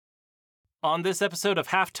On this episode of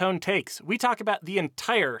Halftone Takes, we talk about the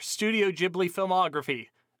entire Studio Ghibli filmography.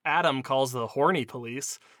 Adam calls the horny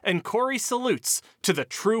police, and Corey salutes to the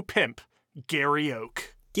true pimp, Gary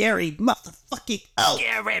Oak. Gary motherfucking Oak.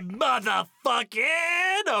 Gary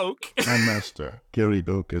motherfucking Oak. My master, Gary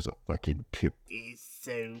Oak, is a fucking pimp. He's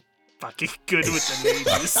so fucking good with the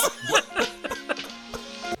names.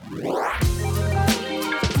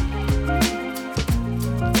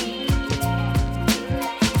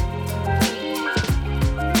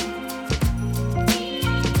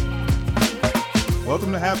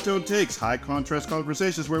 Welcome to Halftone Takes, high contrast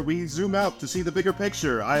conversations where we zoom out to see the bigger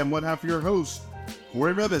picture. I am one half of your host,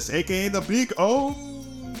 Corey Rebus, aka the Big O.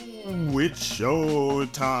 It's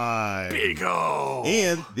showtime. Big O.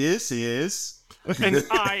 And this is...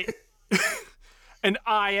 And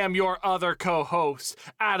I am your other co-host,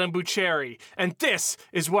 Adam Bucheri, and this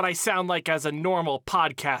is what I sound like as a normal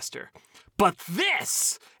podcaster. But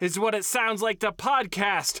this is what it sounds like to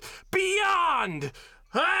podcast beyond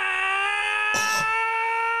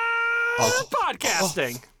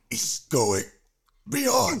podcasting. It's going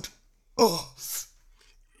beyond.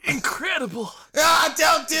 Incredible.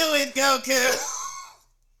 Don't do it, Goku.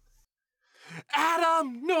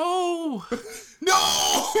 Adam, no.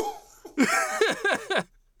 No.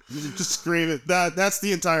 Just scream it. That's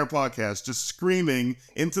the entire podcast. Just screaming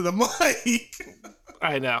into the mic.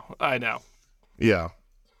 I know. Yeah.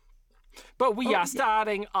 But we are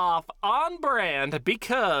starting off on brand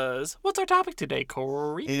because what's our topic today,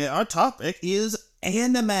 Corey? And our topic is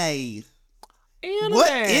anime. Anime.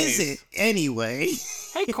 What is it anyway?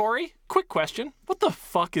 Hey, Corey, quick question. What the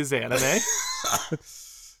fuck is anime?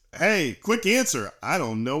 Hey, quick answer. I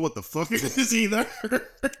don't know what the fuck it is either.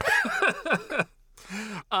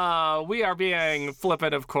 We are being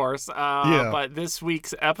flippant, of course. But this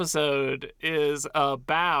week's episode is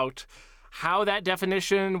about how that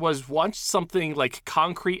definition was once something like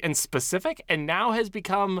concrete and specific and now has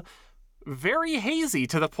become very hazy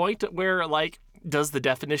to the point where, like, does the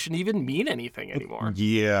definition even mean anything anymore?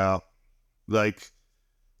 Yeah. Like,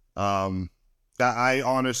 I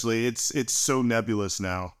honestly, it's so nebulous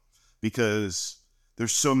now because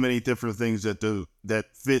there's so many different things that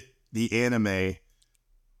fit the anime,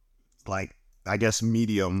 like, I guess,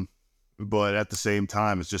 medium, but at the same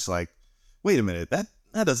time, it's just like, wait a minute, that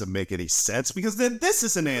doesn't make any sense because then this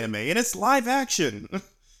is an anime and it's live action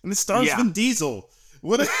and it stars Vin Diesel.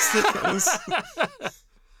 What is this?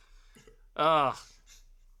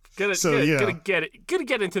 Gonna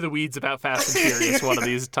get into the weeds about Fast and Furious one of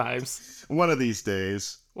these times. One of these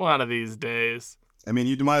days. I mean,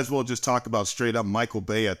 you might as well just talk about straight up Michael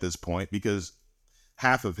Bay at this point because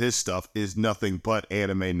half of his stuff is nothing but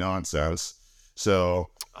anime nonsense. So,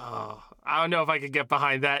 I don't know if I could get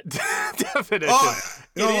behind that definition.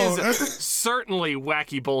 It is certainly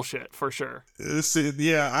wacky bullshit for sure.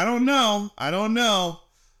 I don't know.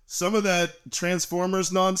 Some of that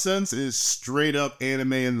Transformers nonsense is straight up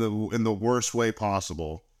anime in the worst way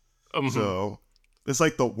possible. Mm-hmm. So it's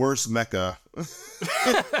like the worst mecha.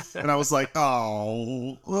 And I was like,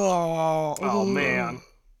 oh man.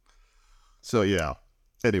 So yeah.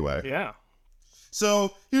 Anyway. Yeah.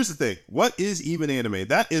 So here's the thing. What is even anime?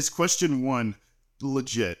 That is question one,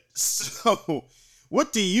 legit. So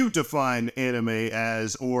what do you define anime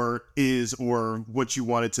as, or is, or what you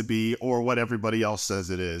want it to be, or what everybody else says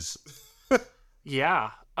it is?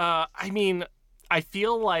 Yeah. I mean, I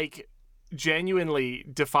feel like genuinely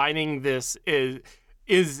defining this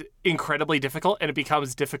is incredibly difficult, and it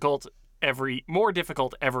becomes more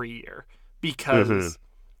difficult every year because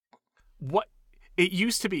what it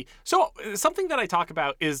used to be. So something that I talk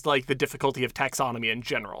about is like the difficulty of taxonomy in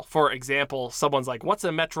general. For example, someone's like, what's a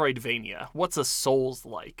Metroidvania? What's a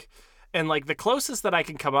Souls-like? And like the closest that I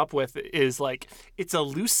can come up with is like, it's a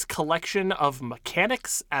loose collection of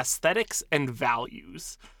mechanics, aesthetics, and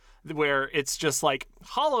values. Where it's just like,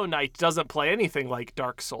 Hollow Knight doesn't play anything like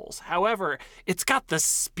Dark Souls. However, it's got the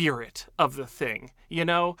spirit of the thing, you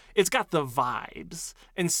know? It's got the vibes.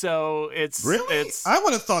 And so Really? I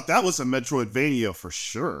would have thought that was a Metroidvania for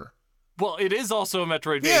sure. Well, it is also a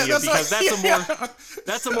Metroidvania because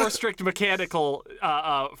that's a more strict mechanical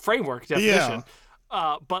framework definition.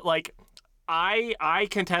 Yeah. But like, I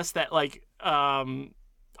contest that like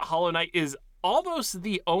Hollow Knight is almost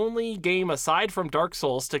the only game aside from Dark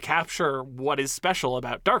Souls to capture what is special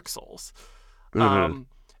about Dark Souls. And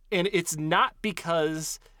it's not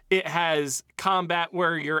because it has combat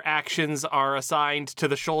where your actions are assigned to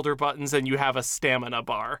the shoulder buttons and you have a stamina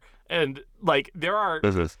bar. And like there are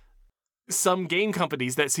some game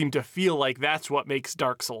companies that seem to feel like that's what makes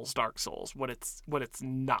Dark Souls, what it's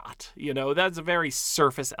not. You know, that's a very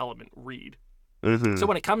surface element read. So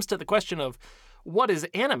when it comes to the question of what is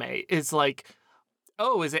anime, it's like,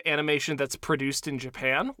 oh, is it animation that's produced in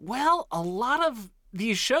Japan? Well, a lot of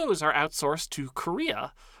these shows are outsourced to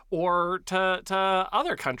Korea or to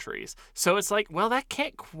other countries. So it's like, well, that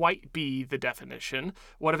can't quite be the definition.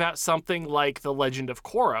 What about something like The Legend of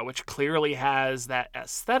Korra, which clearly has that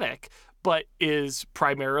aesthetic, but is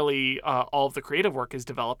primarily all of the creative work is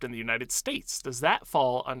developed in the United States? Does that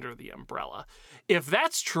fall under the umbrella? If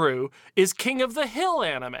that's true, is King of the Hill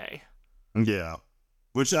anime? Yeah.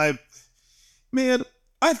 Which I've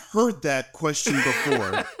heard that question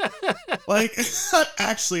before. Like, I've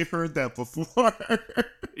actually heard that before.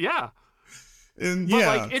 Yeah. And But yeah.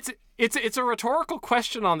 like it's a rhetorical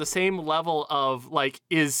question on the same level of like,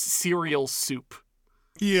 is cereal soup?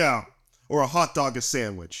 Yeah. Or a hot dog a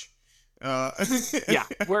sandwich. Yeah,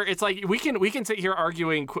 where it's like we can sit here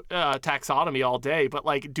arguing taxonomy all day, but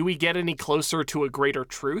like, do we get any closer to a greater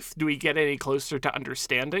truth? Do we get any closer to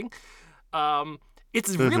understanding?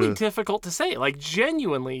 It's really difficult to say, like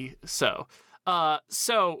genuinely so.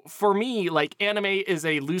 So for me, like, anime is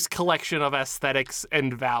a loose collection of aesthetics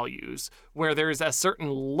and values where there's a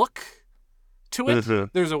certain look to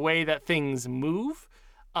it. There's a way that things move.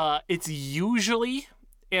 It's usually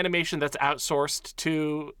animation that's outsourced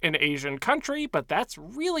to an Asian country, but that's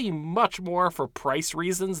really much more for price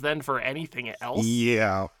reasons than for anything else.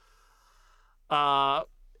 Yeah.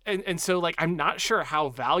 And so, like, I'm not sure how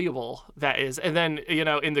valuable that is. And then, you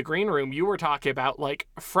know, in the green room, you were talking about, like,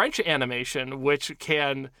 French animation, which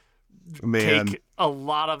can take a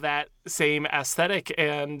lot of that same aesthetic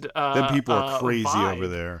and them people are crazy vibe. over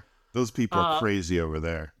there. Those people are crazy over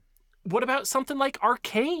there. What about something like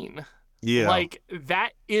Arcane? Yeah. Like,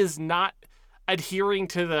 that is not adhering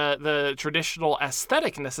to the traditional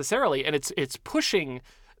aesthetic necessarily, and it's pushing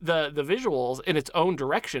the visuals in its own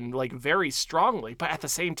direction, like, very strongly. But at the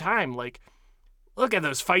same time, like, look at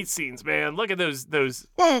those fight scenes, man. Look at those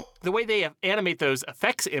Well, the way they animate those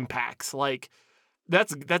effects impacts. Like,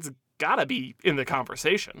 that's gotta be in the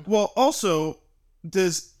conversation. well, also,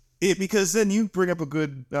 does it, because then you bring up a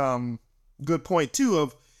good point too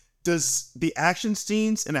of, does the action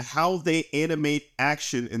scenes and how they animate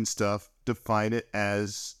action and stuff define it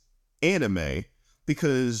as anime?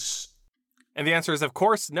 Because And the answer is, of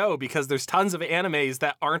course, no, because there's tons of animes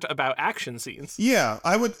that aren't about action scenes. yeah,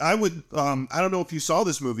 I would I don't know if you saw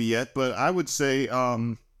this movie yet, but I would say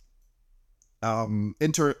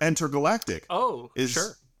Intergalactic Oh,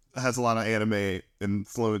 sure. has a lot of anime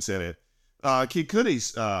influence in it. Kid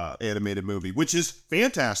Cudi's animated movie, which is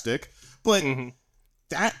fantastic, but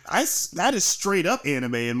that is straight up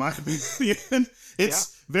anime in my opinion.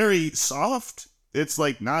 It's very soft. It's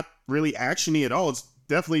like not really actiony at all. It's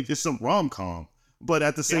definitely just some rom-com. But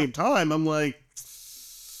at the same time, I'm like,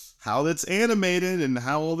 how that's animated and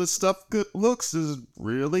how all this stuff looks is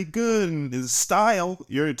really good. And his style,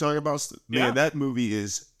 you're talking about, man, that movie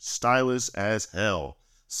is stylish as hell.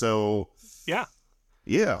 So,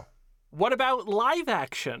 yeah. What about live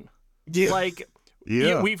action? Yeah. Like,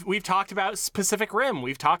 yeah. we've talked about Pacific Rim.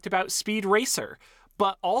 We've talked about Speed Racer.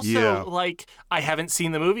 But also, like, I haven't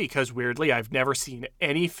seen the movie because, weirdly, I've never seen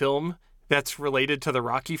any film that's related to the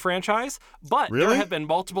Rocky franchise. But there have been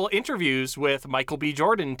multiple interviews with Michael B.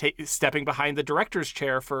 Jordan stepping behind the director's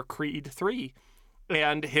chair for Creed 3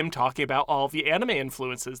 and him talking about all the anime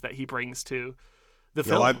influences that he brings to the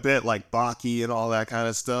film. I bet, like, Baki and all that kind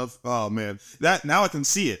of stuff. Oh, man. That, now I can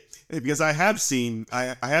see it. Because I have seen,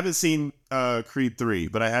 I haven't seen Creed 3,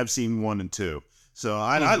 but I have seen 1 and 2. So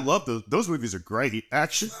I love those. Those movies are great.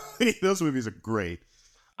 Actually, those movies are great.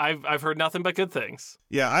 I've heard nothing but good things.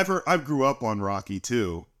 Yeah, I grew up on Rocky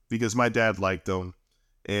too because my dad liked them,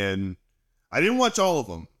 and I didn't watch all of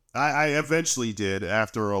them. I eventually did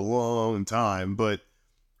after a long time, but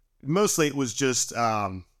mostly it was just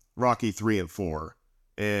Rocky 3 and 4,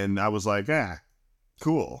 and I was like,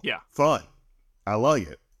 cool, fun, I like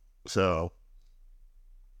it. So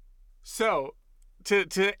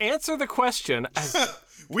to answer the question,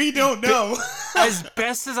 we don't know. as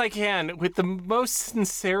best as I can, with the most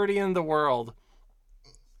sincerity in the world,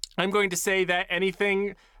 I'm going to say that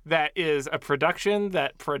anything that is a production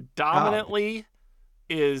that predominantly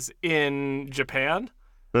is in Japan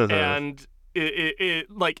and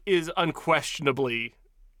it like is unquestionably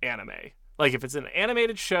anime. Like, if it's an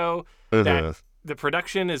animated show that the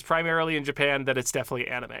production is primarily in Japan, then it's definitely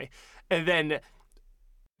anime. And then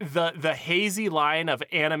the hazy line of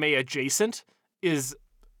anime adjacent is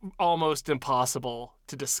almost impossible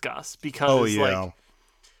to discuss because like,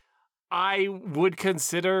 I would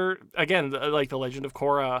consider, again, like The Legend of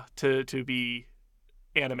Korra to be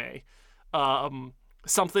anime.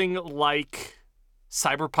 Something like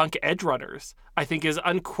Cyberpunk Edge Runners, I think, is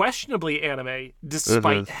unquestionably anime,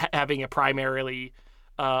 despite having a primarily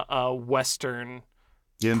Western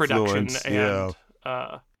production and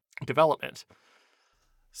development.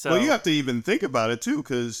 So, well, you have to even think about it too,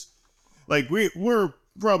 because like we're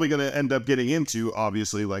probably going to end up getting into,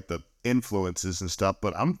 obviously, like the influences and stuff,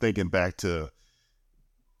 but I'm thinking back to,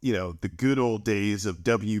 you know, the good old days of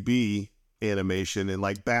WB animation and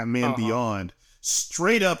like Batman Beyond.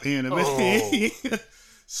 Straight up anime.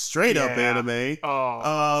 Straight up anime.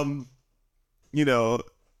 You know,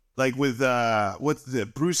 like with what's the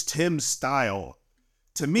Bruce Timm's style,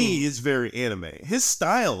 to me, is very anime. His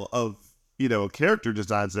style of, you know, character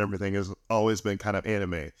designs and everything has always been kind of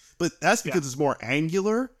anime. But that's because it's more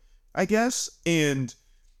angular, I guess. And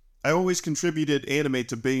I always contributed anime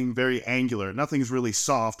to being very angular. Nothing's really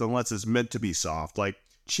soft unless it's meant to be soft, like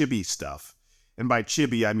chibi stuff. And by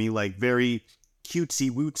chibi, I mean like very cutesy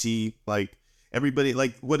wootsy, like everybody,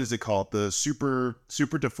 like, what is it called? The super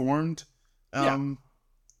deformed?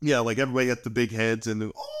 Yeah, like everybody got the big heads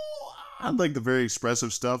and like the very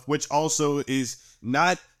expressive stuff, which also is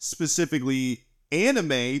not specifically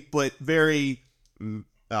anime, but very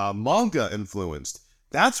manga influenced.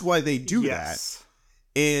 That's why they do that.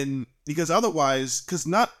 And because otherwise, because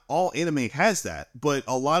not all anime has that, but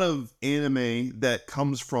a lot of anime that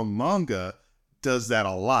comes from manga does that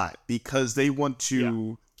a lot because they want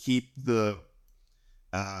to keep the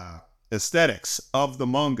aesthetics of the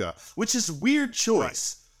manga, which is a weird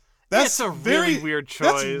choice. That's a really weird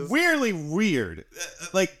choice. That's weirdly weird.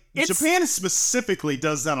 Like, Japan specifically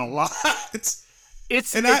does that a lot. I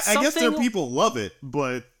guess their people love it,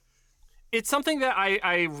 but it's something that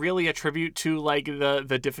I really attribute to like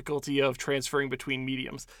the difficulty of transferring between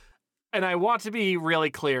mediums. And I want to be really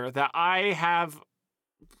clear that I have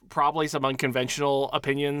probably some unconventional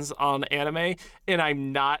opinions on anime, and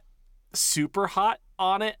I'm not super hot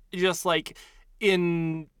on it, just like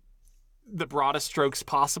in the broadest strokes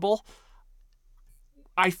possible.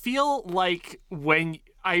 I feel like when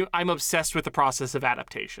I'm obsessed with the process of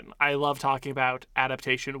adaptation. I love talking about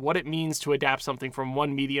adaptation, what it means to adapt something from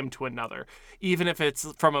one medium to another, even if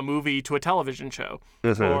it's from a movie to a television show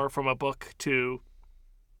or from a book to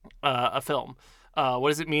a film. What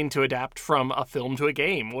does it mean to adapt from a film to a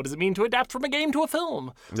game? What does it mean to adapt from a game to a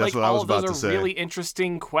film? That's what I was about to say. All of those are really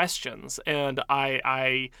interesting questions, and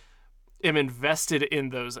I am invested in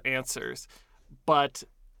those answers. But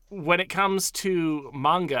when it comes to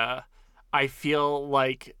manga, I feel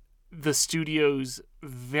like the studios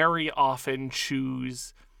very often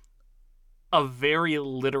choose a very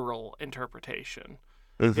literal interpretation.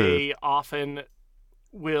 They often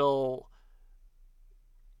will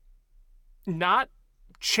not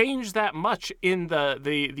change that much in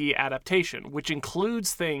the adaptation, which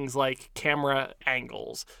includes things like camera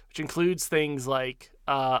angles, which includes things like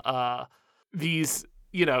these,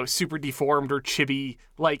 you know, super deformed or chibi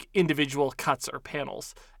like individual cuts or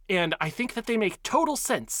panels. And I think that they make total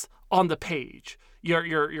sense on the page.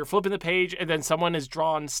 You're flipping the page, and then someone is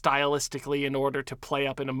drawn stylistically in order to play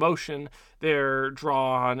up an emotion. They're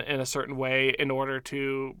drawn in a certain way in order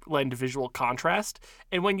to lend visual contrast.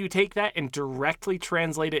 And when you take that and directly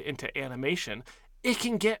translate it into animation, it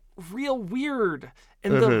can get real weird.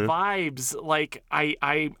 And the vibes, like,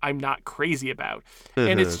 I'm not crazy about.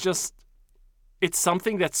 And it's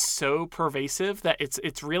something that's so pervasive that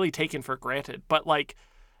it's really taken for granted. But, like,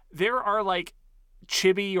 there are, like,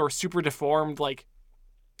 chibi or super deformed, like,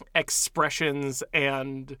 expressions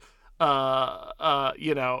and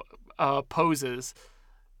poses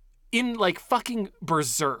in like fucking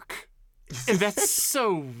Berserk, and that's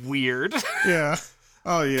so weird.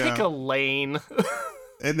 Pick a lane.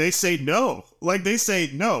 And they say no. Like, they say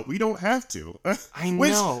no, we don't have to. I know.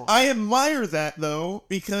 Which I admire that, though,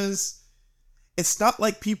 because it's not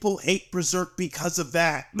like people hate Berserk because of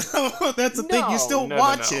that. That's the thing. You still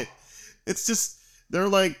watch it. It's just, they're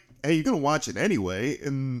like, hey, you're going to watch it anyway.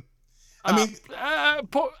 And I mean,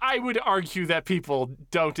 I would argue that people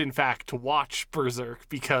don't, in fact, watch Berserk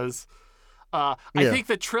because I think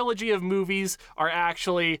the trilogy of movies are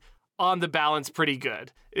actually, on the balance, pretty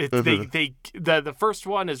good. The first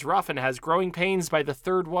one is rough and has growing pains. By the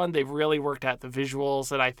third one, they've really worked at the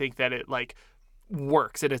visuals, and I think that it like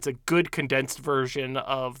works, and it's a good condensed version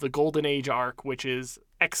of the Golden Age arc, which is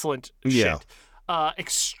excellent shit.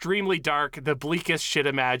 Extremely dark, the bleakest shit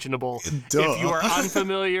imaginable. If you are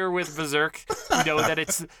unfamiliar with Berserk, you know that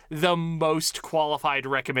it's the most qualified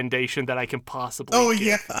recommendation that I can possibly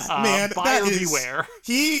give. Man, buyer beware.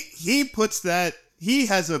 He puts that, he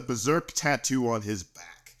has a Berserk tattoo on his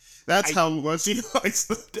back. That's how much he likes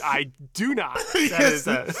the... I do not. That Yes,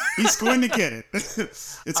 is he's going to get it.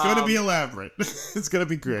 It's going to be elaborate. It's going to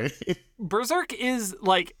be great. Berserk is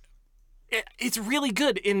like it's really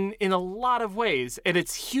good in a lot of ways, and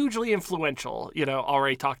it's hugely influential. You know,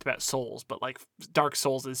 already talked about Souls, but like Dark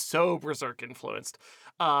Souls is so Berserk influenced,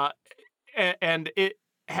 and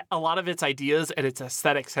a lot of its ideas and its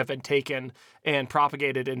aesthetics have been taken and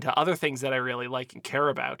propagated into other things that I really like and care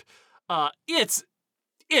about.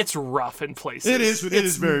 It's rough in places. It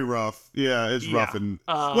is very rough. Yeah, it's rough and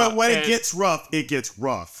well, when it gets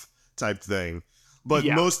rough type thing. But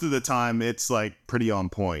most of the time, it's like pretty on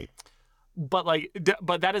point. But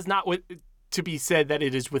but that is not to be said that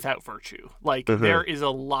it is without virtue. Like there is a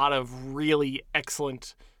lot of really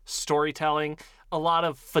excellent storytelling, a lot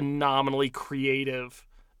of phenomenally creative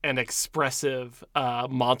and expressive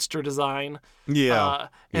monster design. And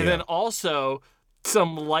then also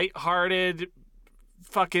some lighthearted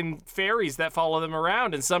fucking fairies that follow them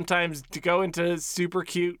around and sometimes to go into super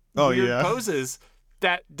cute weird poses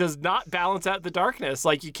that does not balance out the darkness.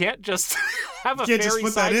 Like you can't just have a fairy just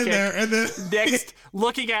put that in there and then next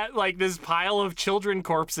looking at like this pile of children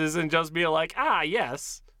corpses and just be like,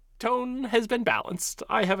 yes, tone has been balanced.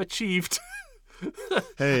 I have achieved.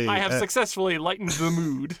 Hey, I have successfully lightened the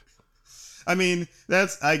mood. I mean,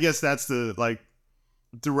 I guess that's the like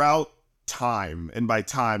throughout time, and by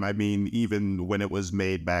time I mean even when it was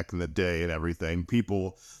made back in the day and everything,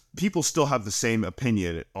 people still have the same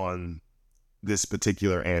opinion on this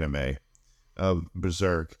particular anime of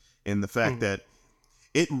Berserk, in the fact that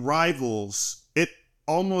it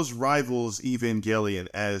almost rivals Evangelion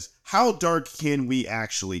as how dark can we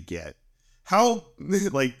actually get? How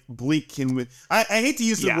like bleak can we? I hate to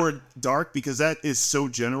use the word dark because that is so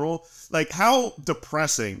general. Like how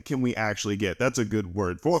depressing can we actually get? That's a good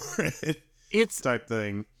word for it. It's type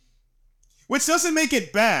thing. Which doesn't make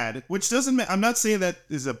it bad. I'm not saying that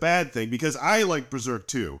is a bad thing because I like Berserk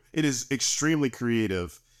too. It is extremely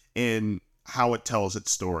creative in how it tells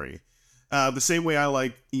its story. The same way I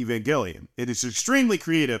like Evangelion. It is extremely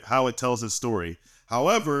creative how it tells its story.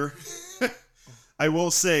 However, I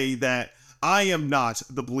will say that I am not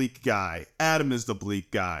the bleak guy. Adam is the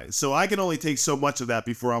bleak guy. So I can only take so much of that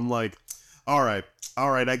before I'm like, all right,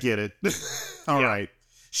 I get it. All right.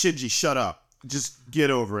 Shinji, shut up. Just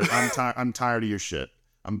get over it. I'm tired of your shit.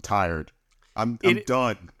 I'm tired. I'm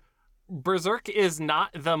done. Berserk is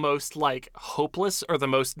not the most like hopeless or the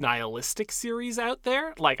most nihilistic series out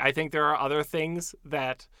there. Like I think there are other things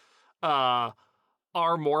that are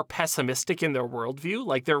more pessimistic in their worldview.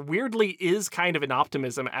 Like there weirdly is kind of an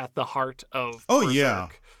optimism at the heart of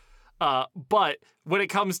Berserk. But when it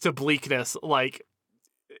comes to bleakness, like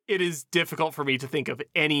it is difficult for me to think of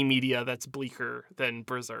any media that's bleaker than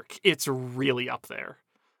Berserk. It's really up there.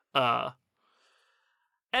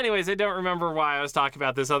 Anyways, I don't remember why I was talking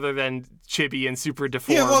about this other than chibi and super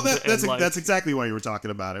deformed. Yeah, well, that's exactly why you were talking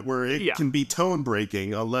about it, where it can be tone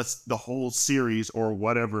breaking unless the whole series or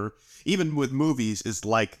whatever, even with movies, is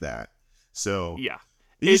like that. So it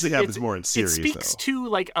usually happens more in series. It speaks to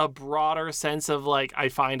like a broader sense of like I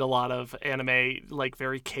find a lot of anime like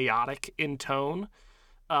very chaotic in tone.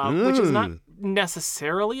 Which is not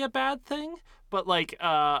necessarily a bad thing, but like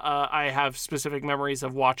I have specific memories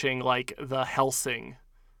of watching like the Hellsing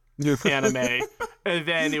anime, and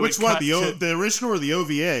then which one, the original or the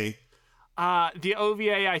OVA? The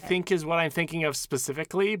OVA I think is what I'm thinking of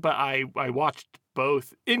specifically, but I watched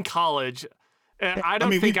both in college. I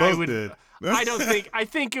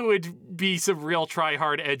think it would be some real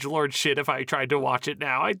try-hard edgelord shit if I tried to watch it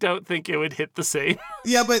now. I don't think it would hit the same.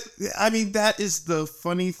 Yeah, but I mean, that is the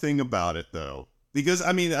funny thing about it, though. Because,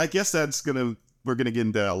 I mean, I guess we're going to get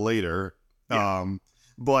into that later. Yeah.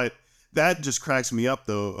 But that just cracks me up,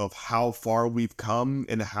 though, of how far we've come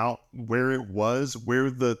and where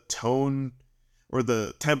the tone or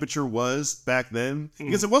the temperature was back then.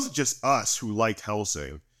 Because it wasn't just us who liked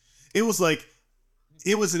Hellsing. It was like,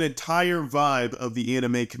 it was an entire vibe of the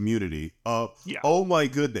anime community. Oh my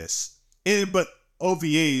goodness. But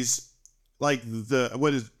OVAs,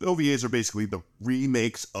 OVAs are basically the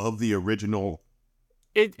remakes of the original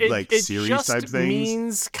series just type things. It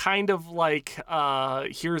means kind of like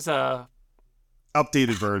here's a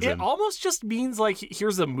updated version. It almost just means like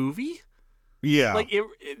here's a movie. Yeah.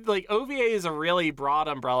 Like OVA is a really broad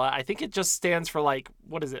umbrella. I think it just stands for like,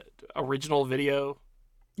 what is it? Original video.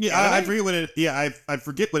 Yeah, I forget what it. Yeah, I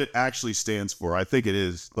forget what it actually stands for. I think it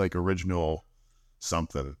is like original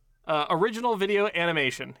something. Original video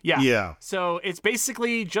animation. Yeah. Yeah. So it's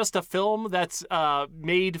basically just a film that's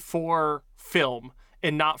made for film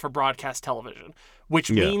and not for broadcast television, which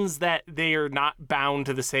means that they are not bound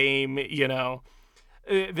to the same,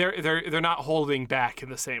 they're not holding back in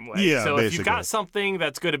the same way. Yeah, so if you've basically. got something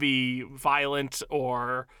that's going to be violent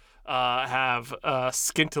or have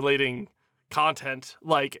scintillating content,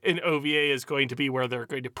 like an OVA is going to be where they're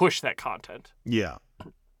going to push that content. Yeah.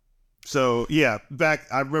 So I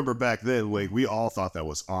remember back then, like we all thought that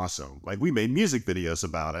was awesome. Like we made music videos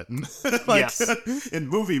about it, like Yes. in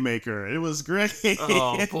Movie Maker. It was great.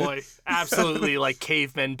 Oh boy, absolutely, like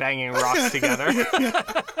cavemen banging rocks together.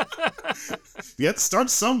 You have to start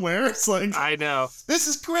somewhere. It's like I know. this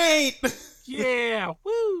is great. Yeah,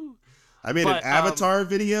 woo. I made But, an Avatar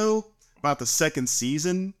video about the second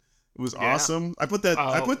season. It was awesome. I put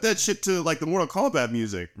that shit to like the Mortal Kombat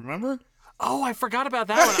music. Remember? Oh, I forgot about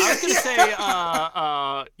that one. I was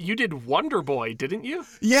gonna say, you did Wonder Boy, didn't you?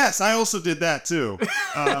 Yes, I also did that too.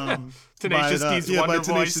 Tenacious D's Wonder Boy,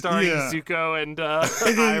 Tenacious- starring yeah. Zuko and And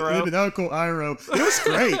Iroh. Uncle Iroh. It was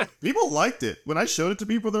great. People liked it. When I showed it to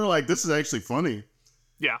people, they're like, "This is actually funny."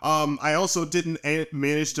 Yeah. I also didn't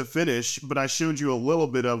manage to finish, but I showed you a little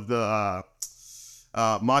bit of the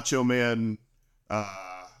Macho Man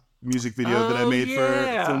music video that I made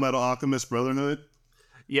yeah. for Full Metal Alchemist Brotherhood.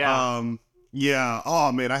 Yeah. Yeah.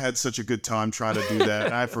 Oh man, I had such a good time trying to do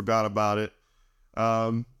that. I forgot about it.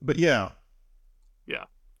 But yeah.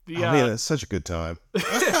 Yeah. Oh, man, it's such a good time.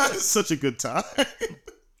 Such a good time.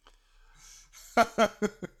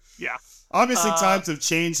 Yeah. Obviously, times have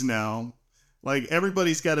changed now. Like,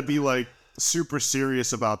 everybody's got to be, like, super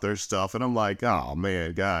serious about their stuff. And I'm like, oh,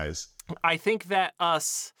 man, guys. I think that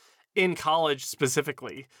us in college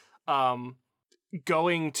specifically,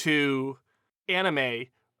 going to anime,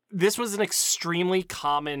 this was an extremely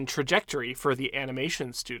common trajectory for the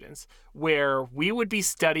animation students, where we would be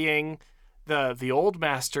studying the old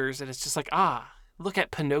masters, and it's just like, look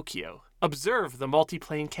at Pinocchio. Observe the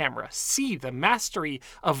multiplane camera. See the mastery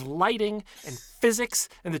of lighting and physics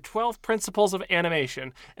and the 12 principles of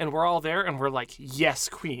animation. And we're all there and we're like, yes,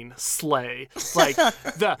 queen, slay. Like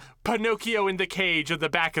the Pinocchio in the cage of the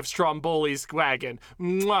back of Stromboli's wagon.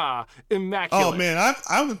 Mwah, immaculate. Oh, man,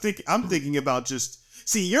 I'm thinking about just...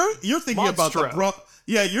 See, you're thinking about Monstro.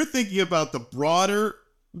 you're thinking about the broader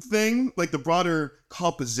thing, like the broader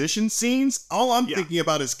composition scenes. All I'm thinking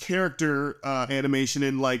about is character animation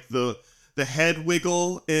and like the head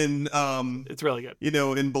wiggle in it's really good. you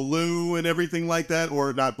know, in Baloo and everything like that,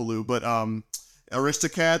 or not Baloo, but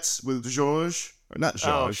Aristocats with George, or not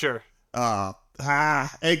George. Oh, sure.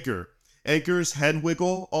 Edgar's head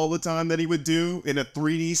wiggle all the time that he would do in a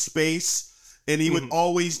 3D space. And he would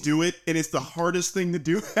always do it, and it's the hardest thing to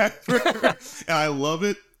do ever. And I love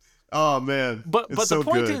it. Oh man! But so the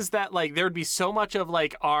point good. is that like there would be so much of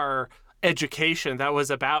like our education that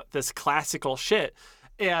was about this classical shit,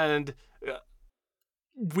 and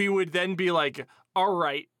we would then be like, all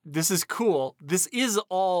right, this is cool. This is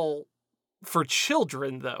all for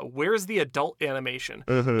children, though. Where's the adult animation?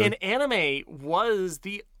 And anime was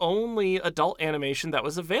the only adult animation that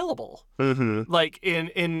was available. Like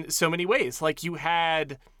in so many ways. Like you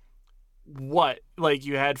had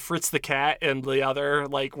you had Fritz the Cat and the other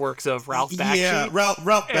like works of Ralph Bakshi. Yeah, Ralph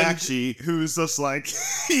Bakshi, who's just like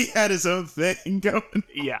he had his own thing going.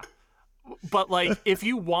 Yeah. But like if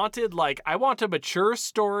you wanted like I want a mature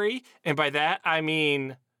story, and by that I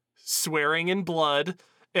mean swearing and blood,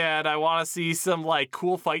 and I want to see some like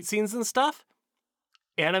cool fight scenes and stuff,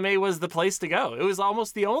 anime was the place to go. It was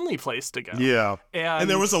almost the only place to go. Yeah, And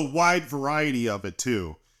there was a wide variety of it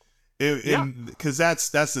too. Because that's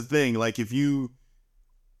the thing. Like if you,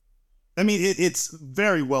 I mean, it's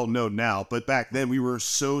very well known now, but back then we were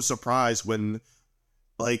so surprised when,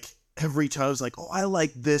 like, every time I was like, oh, I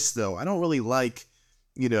like this though. I don't really like,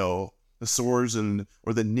 you know, the swords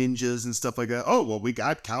or the ninjas and stuff like that. Oh, well, we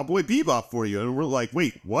got Cowboy Bebop for you. And we're like,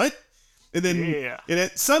 wait, what? And then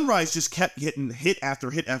Sunrise just kept getting hit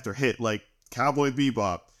after hit after hit, like Cowboy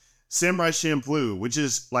Bebop, Samurai Champloo, which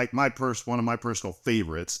is like one of my personal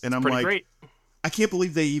favorites. And I'm like, great. I can't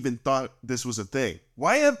believe they even thought this was a thing.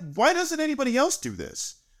 Why doesn't anybody else do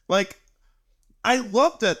this? Like, I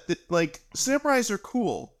love that like samurais are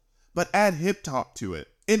cool, but add hip hop to it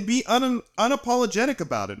and be unapologetic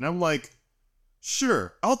about it. And I'm like,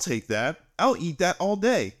 sure, I'll take that. I'll eat that all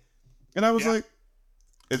day. And I was like,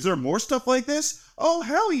 is there more stuff like this? Oh,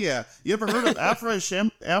 hell yeah. You ever heard of Afro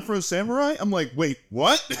Samurai? I'm like, wait,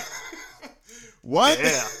 what? What?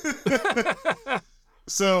 Yeah.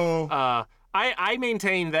 So I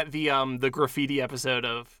maintain that the graffiti episode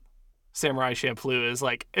of Samurai Champloo is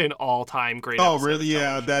like an all-time great episode. Oh, really?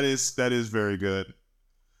 Yeah, that is very good.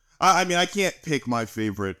 I mean, I can't pick my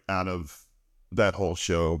favorite out of that whole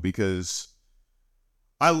show because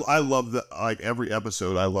I love like every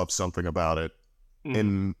episode. I love something about it,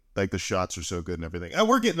 and like the shots are so good and everything. And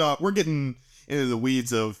we're getting into the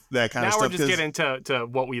weeds of that kind of now stuff. Now we're just getting to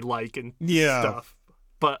what we like and yeah. stuff.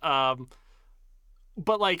 But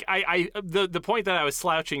like the point that I was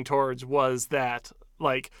slouching towards was that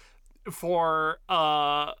like for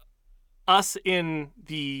us in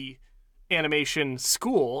the animation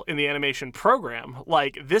school, in the animation program,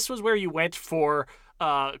 like this was where you went for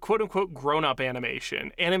quote unquote grown-up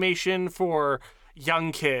animation for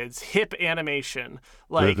young kids, hip animation.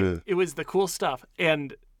 Like it was the cool stuff.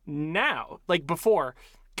 And now, like before,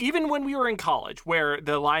 even when we were in college where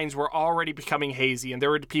the lines were already becoming hazy and there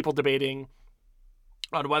were people debating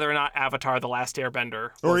on whether or not Avatar: The Last Airbender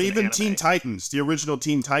was or even anime. Teen Titans, the original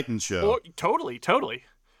Teen Titans show. Totally.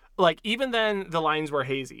 Like even then the lines were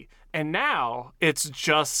hazy. And now it's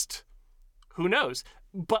just who knows.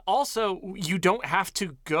 But also you don't have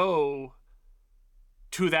to go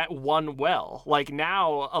to that one well. Like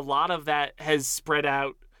now a lot of that has spread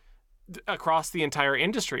out across the entire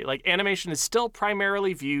industry. Like animation is still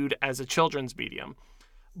primarily viewed as a children's medium,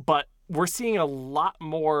 but we're seeing a lot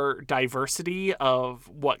more diversity of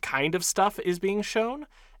what kind of stuff is being shown,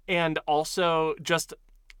 and also just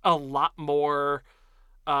a lot more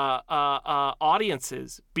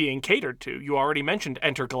audiences being catered to. You already mentioned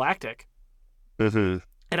Intergalactic. Mm-hmm.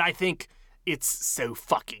 And I think it's so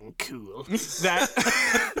fucking cool that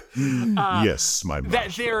yes, my master.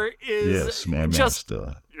 That there is yes, my just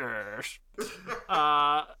master.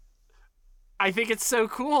 I think it's so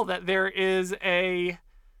cool that there is a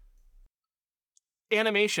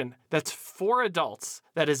animation that's for adults,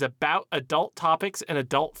 that is about adult topics and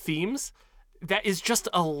adult themes, that is just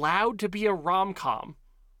allowed to be a rom-com.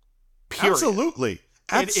 Period.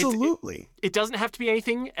 Absolutely. It doesn't have to be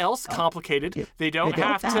anything else complicated. They don't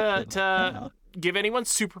have to give anyone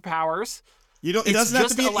superpowers. You don't. It doesn't have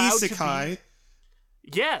to be an isekai.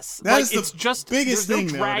 Yes, that it's just biggest there's thing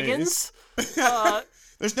no dragons.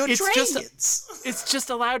 There's no dragons. It's just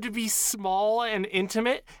allowed to be small and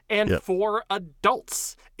intimate and for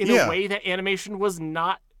adults in a way that animation was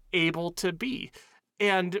not able to be.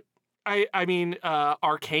 And I mean,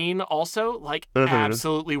 Arcane also, like,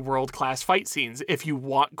 absolutely world-class fight scenes. If you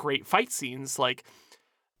want great fight scenes, like...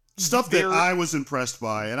 Stuff that I was impressed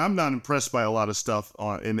by, and I'm not impressed by a lot of stuff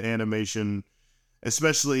in animation,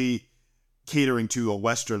 especially catering to a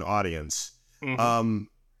Western audience. Mm-hmm.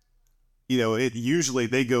 You know, usually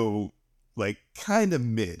they go, like, kind of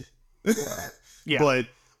mid. Yeah. But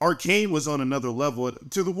Arcane was on another level.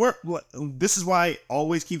 This is why I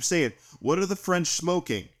always keep saying, what are the French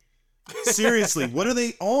smoking? Seriously, what are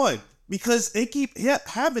they on? Because they keep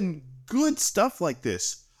having good stuff like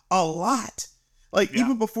this a lot. Like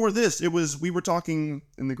even before this, we were talking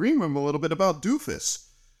in the green room a little bit about Doofus.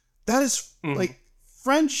 That is like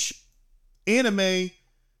French anime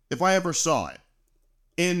if I ever saw it.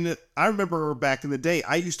 And I remember back in the day,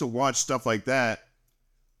 I used to watch stuff like that,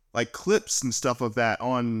 like clips and stuff of that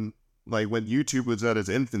on like when YouTube was at its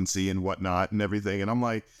infancy and whatnot and everything. And I'm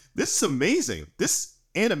like, this is amazing. This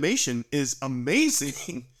animation is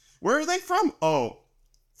amazing. Where are they from? Oh,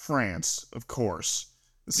 France, of course.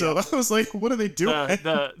 So I was like, what are they doing?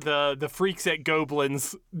 The freaks at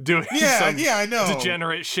Goblins doing I know.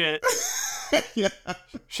 degenerate shit. Yeah.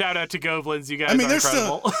 Shout out to Goblins, you guys are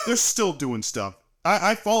incredible. They're still doing stuff.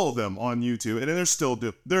 I follow them on YouTube, and they're still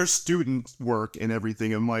their student work and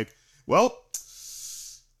everything. I'm like, well,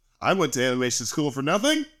 I went to animation school for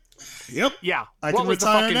nothing. Yep. Yeah. I can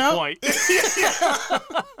retire now. Point?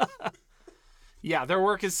 Yeah, their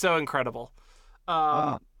work is so incredible.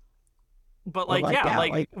 But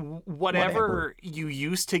whatever you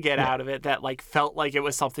used to get out of it that like felt like it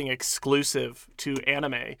was something exclusive to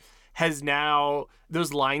anime has now,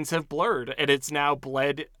 those lines have blurred and it's now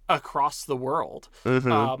bled across the world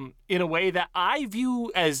in a way that I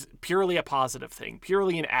view as purely a positive thing,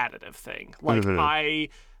 purely an additive thing. Like the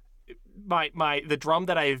drum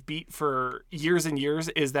that I've beat for years and years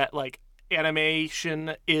is that like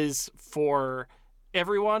animation is for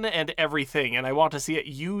everyone and everything, and I want to see it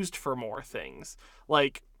used for more things.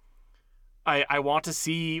 Like I want to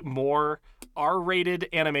see more R-rated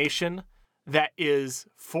animation that is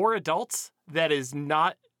for adults, that is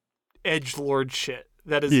not edgelord shit,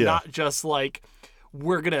 that is not just like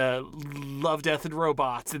we're gonna love death and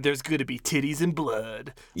robots and there's gonna be titties and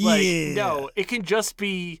blood. Like no, it can just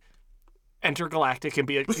be Intergalactic and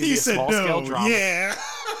be a small scale drama.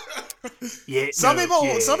 Yeah. Some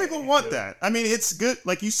people want that. I mean, it's good.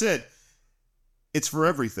 Like you said, it's for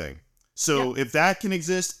everything. So if that can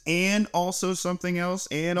exist and also something else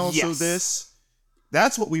and also this,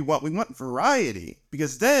 that's what we want. We want variety,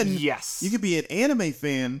 because then you could be an anime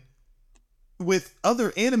fan with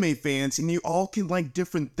other anime fans, and you all can like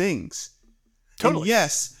different things. Totally. And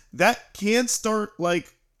yes, that can start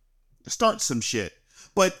some shit.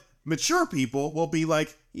 But mature people will be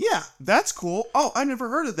like, yeah, that's cool. Oh, I never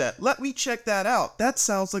heard of that. Let me check that out. That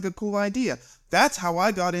sounds like a cool idea. That's how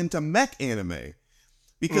I got into mech anime.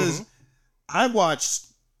 Because I watched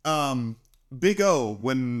Big O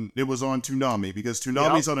when it was on Toonami, because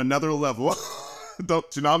Toonami's on another level.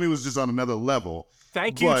 Toonami was just on another level.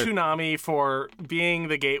 Thank you, Toonami, for being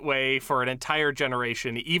the gateway for an entire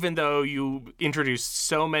generation, even though you introduced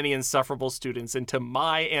so many insufferable students into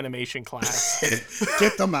my animation class.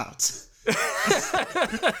 Get them out.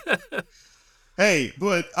 Hey,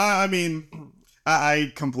 but I mean,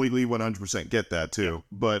 I completely 100% get that too.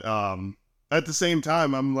 But at the same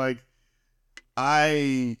time, I'm like,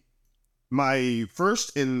 my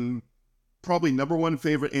first and probably number one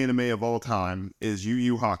favorite anime of all time is Yu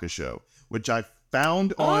Yu Hakusho, which I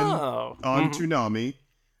found on Toonami.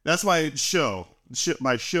 That's my show.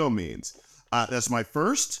 My show means. That's my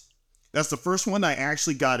first. That's the first one I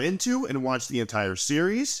actually got into and watched the entire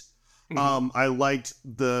series. I liked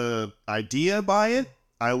the idea by it.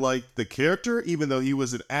 I liked the character, even though he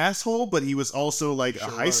was an asshole, but he was also like a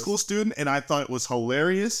high school student, and I thought it was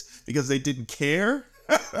hilarious because they didn't care.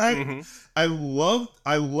 I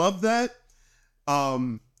love that.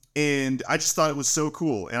 And I just thought it was so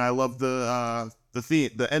cool, and I love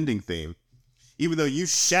the ending theme. Even though you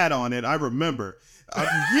shat on it, I remember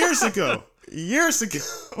years ago.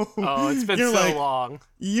 Oh, it's been so long.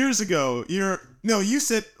 Years ago, you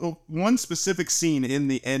said one specific scene in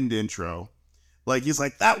the end intro. Like, he's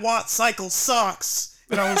like, that walk cycle sucks.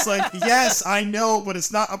 And I was like, yes, I know, but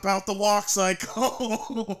it's not about the walk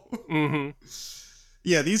cycle.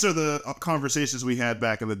 Yeah, these are the conversations we had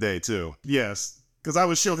back in the day, too. Yes, because I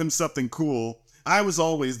would show him something cool. I was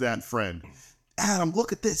always that friend. Adam,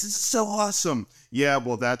 look at this. This is so awesome. Yeah,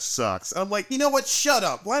 well, that sucks. I'm like, you know what? Shut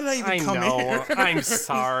up. Why did I even come here? I'm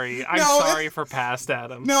sorry. I'm sorry for past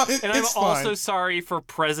Adam. No, and I'm also sorry for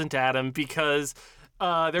present Adam, because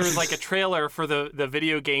there was like a trailer for the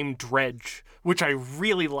video game Dredge, which I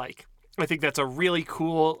really like. I think that's a really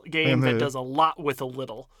cool game that does a lot with a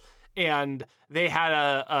little. And they had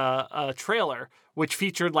a trailer which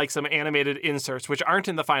featured like some animated inserts, which aren't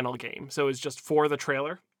in the final game. So it's just for the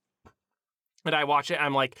trailer. And I watch it,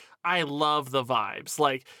 I'm like, I love the vibes.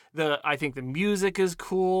 Like, I think the music is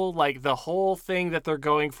cool. Like, the whole thing that they're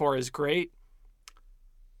going for is great.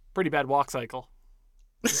 Pretty bad walk cycle.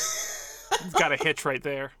 It's got a hitch right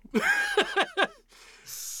there.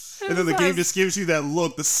 And then the game just gives you that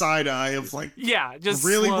look, the side eye of like, yeah, just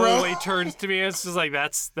really, slowly bro? turns to me. And it's just like,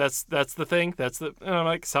 that's the thing. And I'm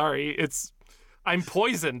like, sorry, I'm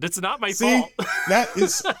poisoned. It's not my fault.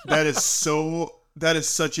 that is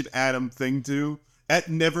such an Adam thing to do. That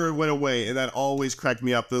never went away, and that always cracked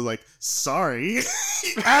me up. They're like, sorry.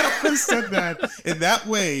 Adam has said that in that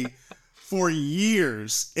way for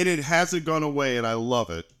years, and it hasn't gone away, and I love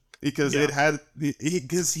it. Because I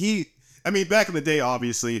mean, back in the day,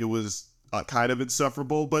 obviously, it was kind of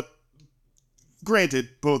insufferable, but granted,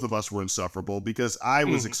 both of us were insufferable because I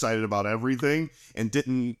was excited about everything and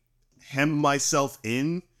didn't hem myself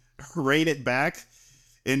in, rein it back.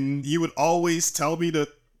 And you would always tell me to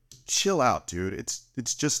chill out, dude.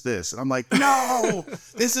 It's just this. And I'm like, no,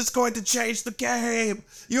 this is going to change the game.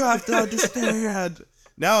 You have to understand.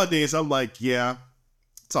 Nowadays, I'm like, yeah,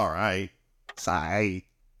 it's all right. It's all right.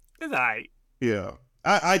 It's all right. Yeah.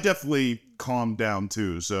 I definitely calmed down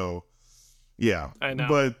too. So, yeah. I know.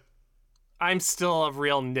 But I'm still a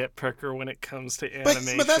real nitpicker when it comes to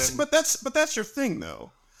animation. But that's your thing,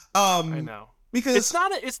 though. I know. Because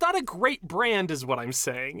it's not a great brand, is what I'm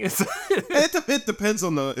saying. it depends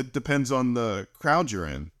on the crowd you're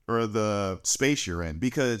in or the space you're in,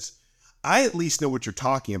 because I at least know what you're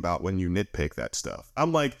talking about when you nitpick that stuff.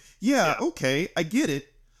 I'm like, yeah, okay, I get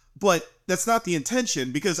it, but that's not the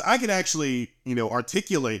intention, because I can actually,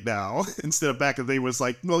 articulate now instead of back in the day was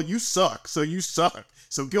like, well, you suck, so you suck,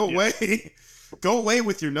 so go away. Go away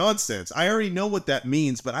with your nonsense. I already know what that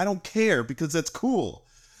means, but I don't care because that's cool.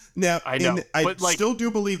 Now, I know, I still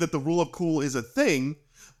do believe that the rule of cool is a thing,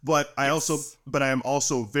 but I am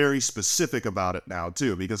also very specific about it now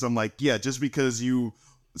too, because I'm like, yeah, just because you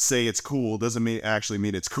say it's cool doesn't actually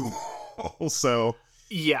mean it's cool. So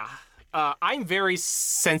yeah, I'm very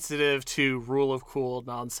sensitive to rule of cool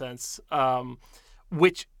nonsense,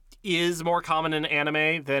 which is more common in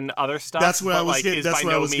anime than other stuff. That's what I was. That's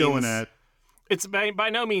what I was going at. It's by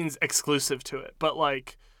no means exclusive to it, but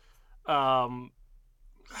like,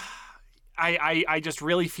 I just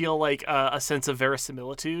really feel like a sense of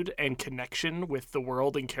verisimilitude and connection with the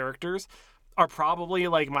world and characters are probably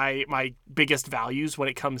like my biggest values when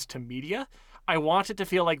it comes to media. I want it to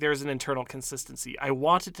feel like there's an internal consistency. I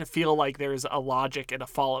want it to feel like there's a logic and a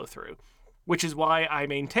follow through, which is why I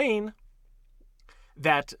maintain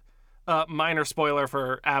that minor spoiler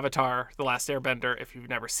for Avatar: The Last Airbender, if you've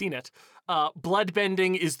never seen it,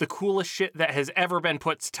 bloodbending is the coolest shit that has ever been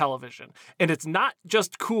put to television. And it's not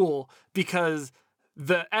just cool because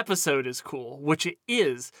the episode is cool, which it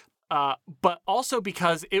is, but also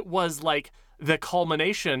because it was like the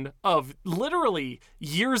culmination of literally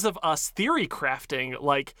years of us theory crafting,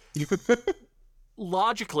 like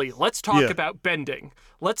logically, let's talk about bending.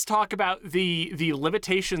 Let's talk about the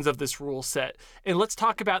limitations of this rule set, and let's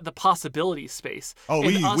talk about the possibility space. Oh,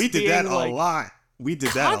 we did that a lot. We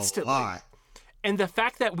did constantly. that a lot. And the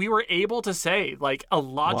fact that we were able to say, like, a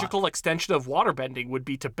logical extension of water bending would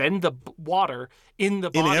be to bend the water in the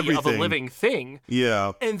body of a living thing.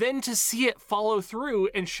 Yeah. And then to see it follow through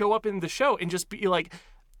and show up in the show and just be like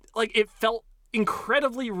it felt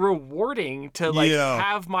incredibly rewarding to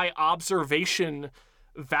have my observation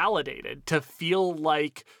validated, to feel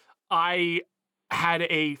like I had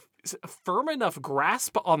a firm enough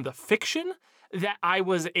grasp on the fiction that I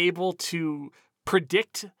was able to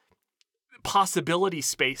predict possibility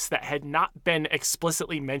space that had not been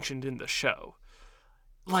explicitly mentioned in the show.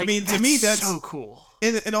 Like, I mean, to me, that's so cool.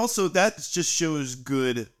 And also that just shows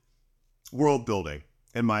good world building,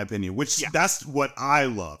 in my opinion, which that's what I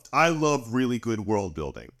loved. I love really good world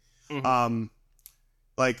building. Mm-hmm.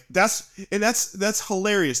 Like that's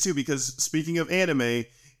hilarious too, because speaking of anime,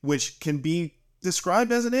 which can be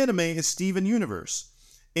described as an anime, is Steven Universe.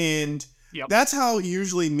 And that's how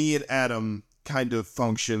usually me and Adam kind of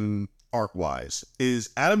function arc-wise, is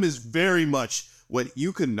Adam is very much what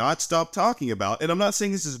you could not stop talking about. And I'm not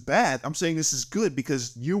saying this is bad. I'm saying this is good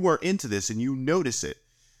because you were into this and you notice it,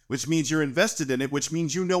 which means you're invested in it, which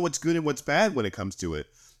means you know what's good and what's bad when it comes to it,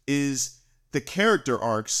 is the character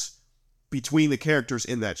arcs between the characters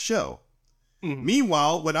in that show. Mm-hmm.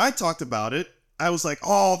 Meanwhile, when I talked about it, I was like,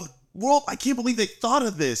 oh, the world, I can't believe they thought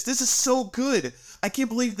of this. This is so good. I can't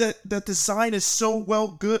believe that the design is so well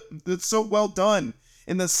done.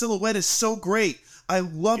 And the silhouette is so great. I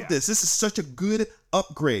love this. This is such a good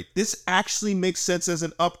upgrade. This actually makes sense as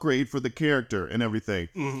an upgrade for the character and everything.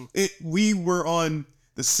 Mm-hmm. We were on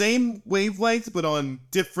the same wavelength, but on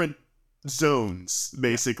different zones,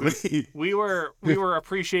 basically. We were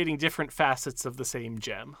appreciating different facets of the same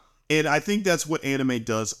gem. And I think that's what anime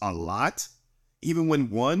does a lot. Even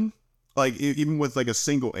when even with like a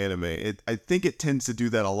single anime, I think it tends to do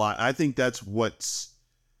that a lot. I think that's what's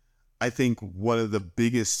one of the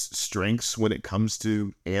biggest strengths when it comes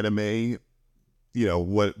to anime, you know,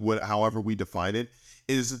 what however we define it,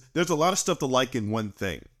 is there's a lot of stuff to like in one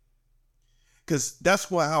thing. Because that's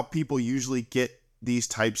how people usually get these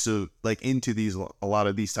types of, like, into a lot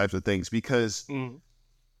of these types of things. Because,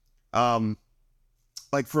 like,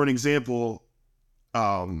 for an example,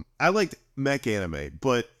 I liked mech anime,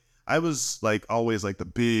 but I was like always like the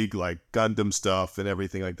big like Gundam stuff and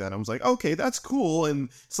everything like that. I was like, okay, that's cool, and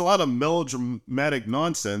it's a lot of melodramatic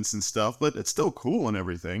nonsense and stuff, but it's still cool and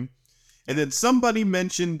everything. And then somebody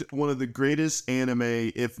mentioned one of the greatest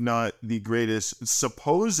anime, if not the greatest,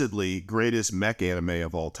 supposedly greatest mech anime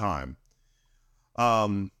of all time,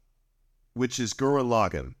 which is Gurren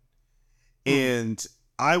Lagann. And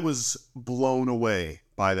I was blown away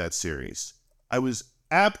by that series. I was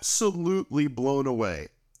absolutely blown away.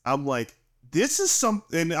 I'm like, this is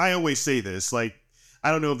something, and I always say this, like, I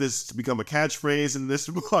don't know if this has become a catchphrase in this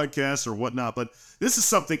podcast or whatnot, but this is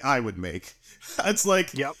something I would make. It's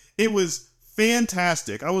like, It was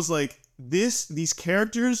fantastic. I was like, these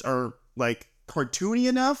characters are like cartoony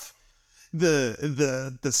enough.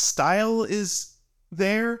 The style is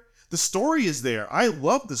there. The story is there. I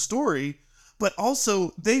love the story, but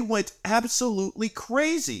also they went absolutely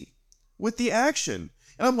crazy with the action.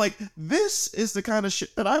 And I'm like, this is the kind of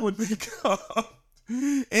shit that I would make up.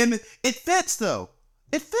 And it fits, though.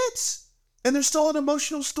 It fits. And there's still an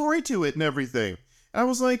emotional story to it and everything. And I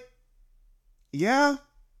was like,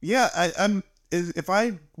 I'm if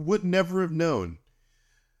I would never have known.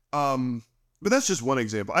 But that's just one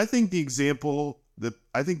example. I think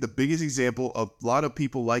the biggest example of a lot of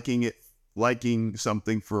people liking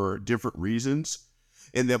something for different reasons,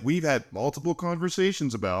 and that we've had multiple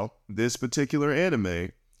conversations about this particular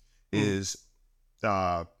anime, is,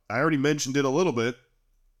 I already mentioned it a little bit,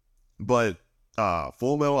 but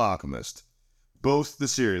Full Metal Alchemist, both the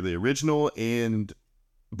series, the original and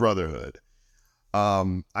Brotherhood.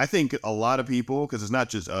 I think a lot of people, because it's not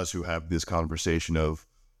just us who have this conversation of,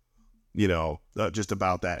 you know, just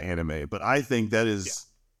about that anime, but I think that is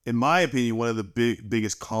in my opinion, one of the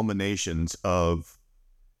biggest culminations of,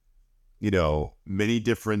 many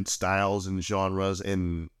different styles and genres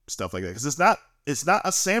and stuff like that. Because it's not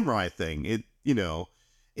a samurai thing.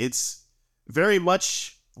 It's very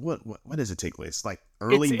much what does it take place? Like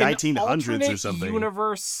early 1900s or something.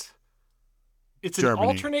 It's Germany. An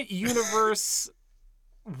alternate universe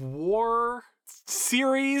war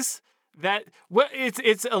series that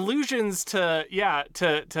it's allusions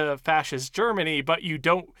to fascist Germany, but you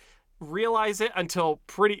don't realize it until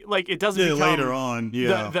it doesn't become later on.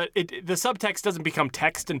 Yeah, the subtext doesn't become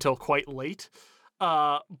text until quite late.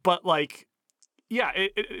 But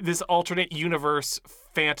this alternate universe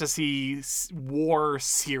fantasy war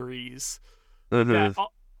series that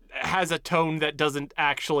has a tone that doesn't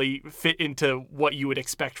actually fit into what you would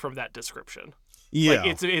expect from that description. Yeah,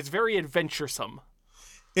 it's very adventuresome.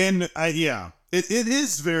 And it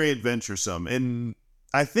is very adventuresome, and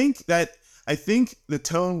I think the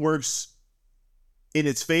tone works in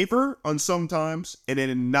its favor on some times, and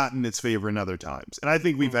then not in its favor in other times. And I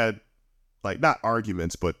think we've had not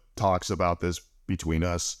arguments, but talks about this between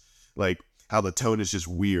us, like how the tone is just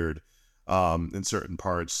weird in certain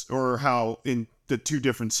parts, or how in the two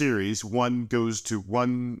different series, one goes to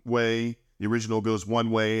one way, the original goes one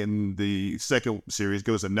way, and the second series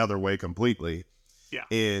goes another way completely. Yeah.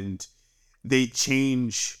 And they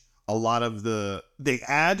change a lot of what they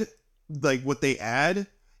add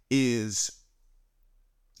is,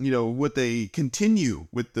 what they continue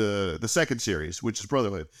with the second series, which is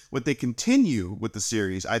Brotherhood. What they continue with the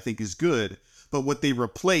series, I think, is good. But what they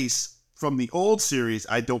replace from the old series,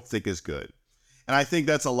 I don't think is good. And I think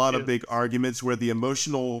that's a lot of big arguments where the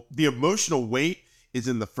emotional weight is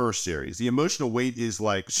in the first series. The emotional weight is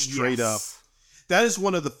straight up. That is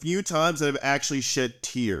one of the few times that I've actually shed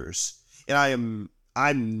tears. And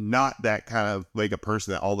I'm not that kind of a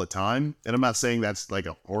person that all the time. And I'm not saying that's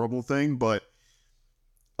a horrible thing, but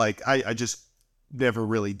I just never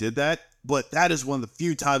really did that. But that is one of the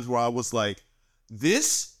few times where I was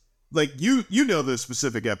this, you know the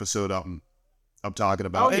specific episode I'm talking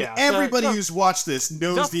about. Oh, yeah. And everybody who's watched this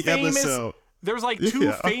knows the episode. There's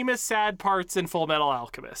two famous sad parts in Full Metal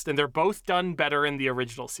Alchemist, and they're both done better in the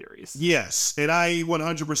original series. Yes, and I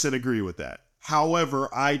 100% agree with that. However,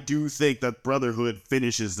 I do think that Brotherhood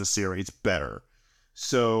finishes the series better.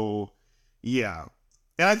 So, yeah.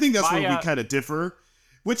 And I think that's where we kind of differ,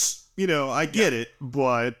 which, I get it,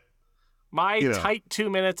 but... My tight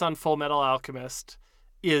 2 minutes on Full Metal Alchemist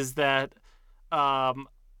is that I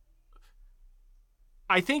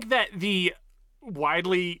think that the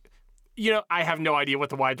widely... I have no idea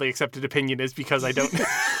what the widely accepted opinion is because I don't...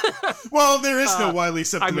 Well, there is no widely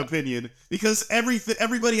accepted opinion because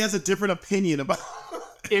everybody has a different opinion about...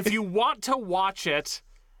 If you want to watch it,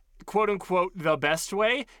 quote unquote, the best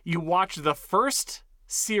way, you watch the first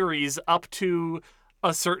series up to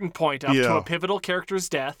a certain point, up to a pivotal character's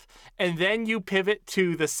death, and then you pivot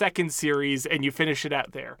to the second series and you finish it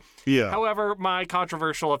out there. Yeah. However, my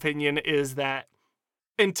controversial opinion is that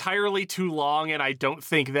entirely too long, and I don't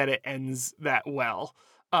think that it ends that well.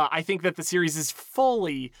 I think that the series is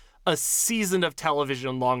fully a season of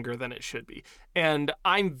television longer than it should be. And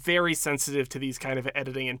I'm very sensitive to these kind of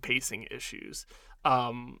editing and pacing issues.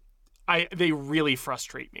 They really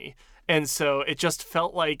frustrate me. And so it just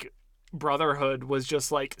felt like Brotherhood was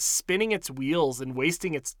just spinning its wheels and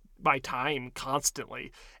wasting my time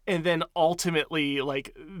constantly. And then ultimately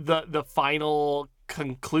the final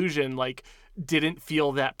conclusion didn't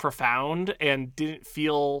feel that profound and didn't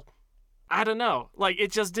feel, I don't know,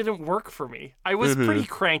 it just didn't work for me. I was pretty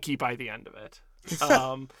cranky by the end of it.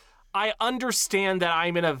 I understand that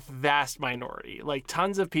I'm in a vast minority.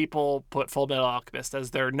 Tons of people put Full Metal Alchemist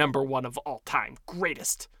as their number one of all time,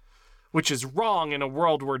 greatest, which is wrong in a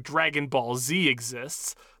world where Dragon Ball Z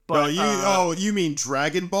exists. But you mean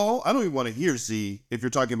Dragon Ball? I don't even want to hear Z if you're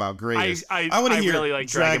talking about greatest. I want to hear really like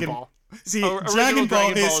Dragon Ball. See, Dragon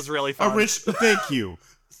Ball is really fun.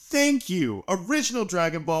 Thank you. Original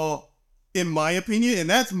Dragon Ball, in my opinion, and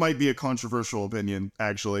that might be a controversial opinion,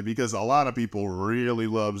 actually, because a lot of people really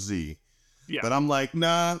love Z. Yeah. But I'm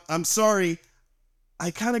nah, I'm sorry.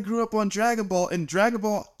 I kind of grew up on Dragon Ball, and Dragon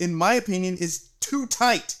Ball, in my opinion, is too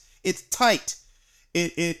tight. It's tight.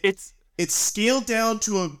 It's scaled down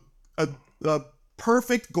to a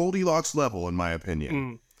perfect Goldilocks level, in my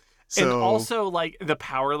opinion. So, and also, the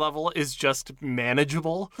power level is just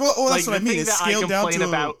manageable. Well that's what I mean. It's scaled down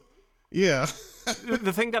to yeah.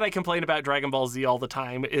 The thing that I complain about Dragon Ball Z all the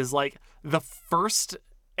time is, the first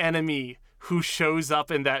enemy who shows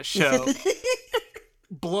up in that show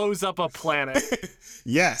blows up a planet.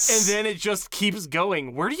 Yes. And then it just keeps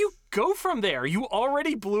going. Where do you go from there? You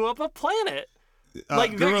already blew up a planet.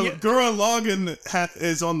 Like, Gurren Lagann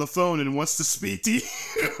is on the phone and wants to speak to you.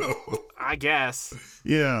 I guess.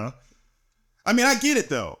 Yeah. I mean, I get it,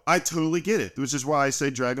 though. I totally get it, which is why I say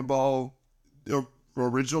Dragon Ball, or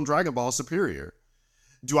original Dragon Ball, superior.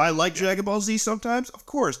 Do I like Dragon Ball Z sometimes? Of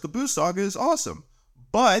course, the Buu Saga is awesome.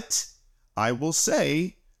 But I will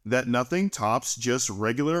say that nothing tops just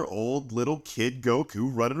regular old little kid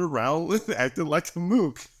Goku running around acting like a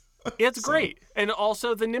mook. It's great. And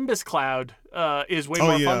also the Nimbus Cloud is way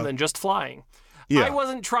more fun than just flying. Yeah. I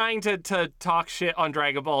wasn't trying to talk shit on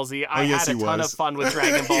Dragon Ball Z. I had a ton of fun with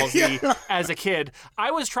Dragon Ball Z as a kid.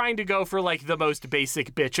 I was trying to go for like the most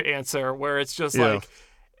basic bitch answer where it's just like,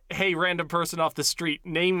 hey, random person off the street,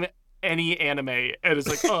 name any anime. And it's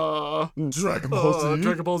like, Dragon Ball Z.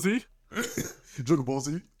 Dragon Ball Z? Dragon Ball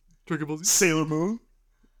Z. Dragon Ball Z. Sailor Moon.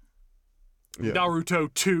 Yeah.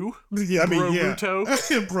 Naruto 2. Yeah, I mean, Boruto.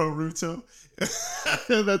 Boruto.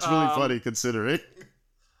 That's really funny considering.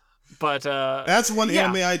 But that's one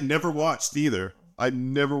anime I'd never watched either. I'd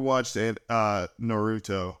never watched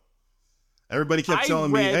Naruto. Everybody kept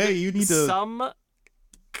telling me, "Hey, you need to."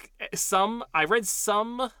 I read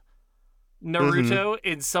some Naruto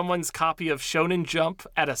in someone's copy of Shonen Jump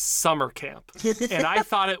at a summer camp, and I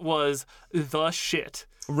thought it was the shit.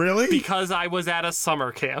 Really? Because I was at a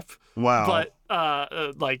summer camp. Wow. But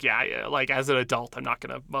like as an adult, I'm not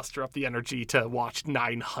gonna muster up the energy to watch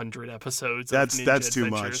 900 episodes. That's too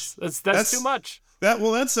Adventures. much. That's too much.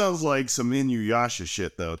 That sounds like some Inuyasha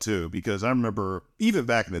shit though too, because I remember even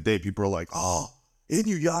back in the day, people were like, "Oh,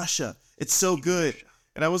 Inuyasha, it's so good,"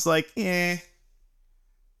 and I was like, "Eh,"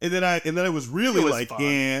 and then I was really like, fun.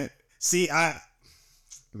 "Eh." See, I'd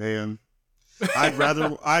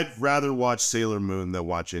rather watch Sailor Moon than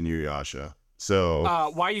watch Inuyasha.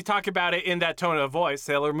 So why you talk about it in that tone of voice?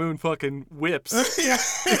 Sailor Moon fucking whips. yeah.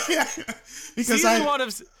 Because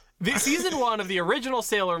season one of the original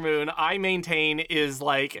Sailor Moon, I maintain, is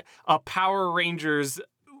like a Power Rangers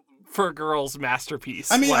for girls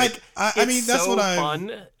masterpiece. I mean, like, I mean that's so what I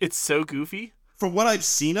fun. It's so goofy. From what I've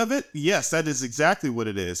seen of it, yes, that is exactly what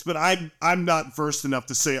it is. But I'm not versed enough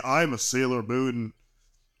to say I'm a Sailor Moon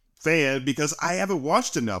fan because I haven't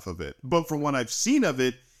watched enough of it. But from what I've seen of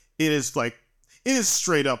it, it is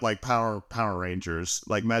straight up like Power Rangers,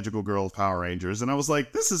 like Magical Girl Power Rangers. And I was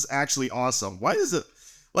like, this is actually awesome. Why is it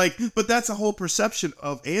like, but that's a whole perception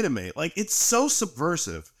of anime. Like, it's so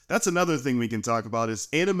subversive. That's another thing we can talk about is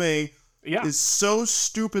anime is so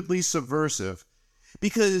stupidly subversive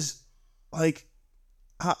because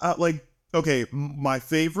okay, my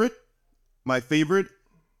favorite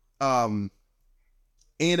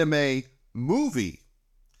anime movie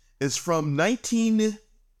is from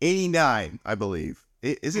 1989, I believe.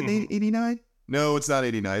 Is it 89? No, it's not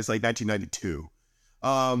 89. It's like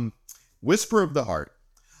 1992. Whisper of the Heart.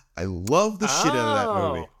 I love the shit out of that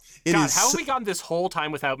movie. How have we gone this whole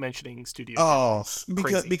time without mentioning Studio Ghibli? Oh,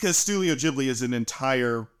 because Studio Ghibli is an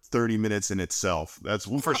entire 30 minutes in itself. That's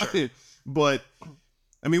for sure. But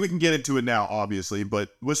I mean, we can get into it now, obviously. But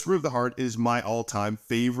Whisper of the Heart is my all-time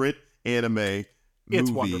favorite anime movie.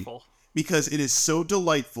 It's wonderful because it is so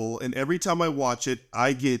delightful, and every time I watch it,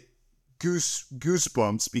 I get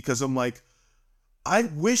goosebumps because I'm like, I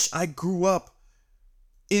wish I grew up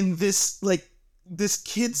in this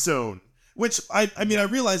kid zone. Which I mean, I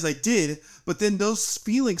realize I did, but then those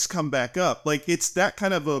feelings come back up. Like, it's that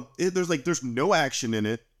kind of there's no action in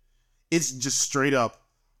it. It's just straight up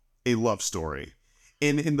a love story.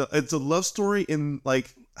 And it's a love story in,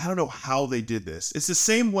 like, I don't know how they did this. It's the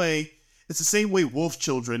same way Wolf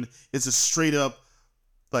Children is a straight up,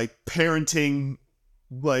 like, parenting,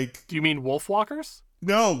 like... Do you mean Wolf Walkers?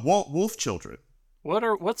 No, Wolf Children.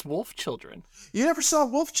 What's Wolf Children? You never saw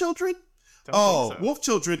Wolf Children? So. Wolf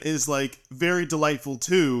Children is, like, very delightful,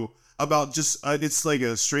 too, about just, it's like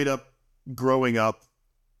a straight up growing up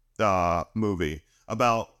movie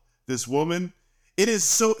about this woman.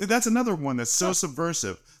 That's another one that's so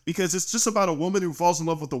subversive, because it's just about a woman who falls in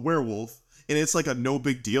love with a werewolf, and it's like a no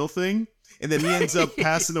big deal thing, and then he ends up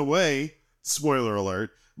passing away, spoiler alert,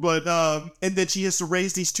 but, and then she has to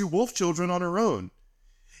raise these two wolf children on her own.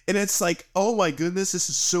 And it's like, oh my goodness, this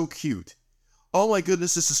is so cute. Oh my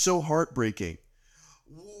goodness, this is so heartbreaking.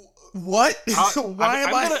 What?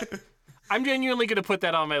 I'm genuinely gonna put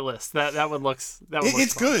that on my list. That one looks.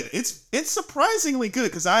 It's fun. good. It's surprisingly good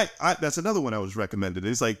because I that's another one I was recommended.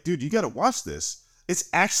 It's like, dude, you got to watch this. It's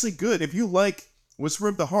actually good if you like Whisper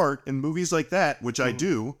of the Heart and movies like that, which I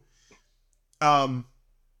do. Then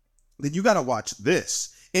you got to watch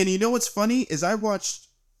this. And you know what's funny is I watched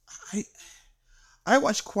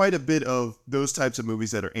quite a bit of those types of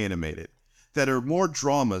movies that are animated, that are more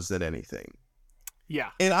dramas than anything.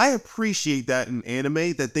 Yeah. And I appreciate that in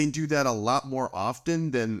anime, that they do that a lot more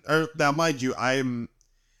often than, now mind you, I'm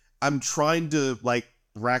trying to like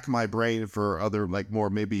rack my brain for other like more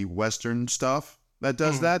maybe Western stuff that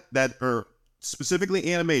does that or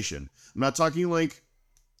specifically animation. I'm not talking like,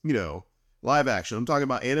 live action. I'm talking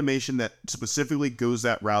about animation that specifically goes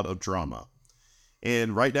that route of drama.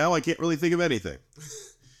 And right now I can't really think of anything.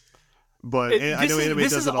 But I know anime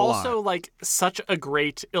does it a lot. This is also like such a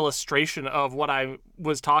great illustration of what I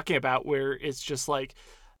was talking about, where it's just like,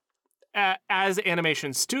 as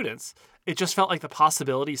animation students, it just felt like the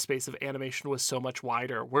possibility space of animation was so much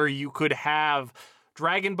wider, where you could have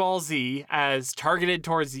Dragon Ball Z as targeted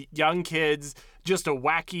towards young kids, just a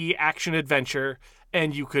wacky action adventure,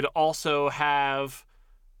 and you could also have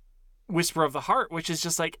Whisper of the Heart, which is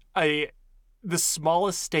just like the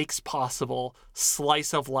smallest stakes possible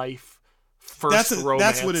slice of life. Romance.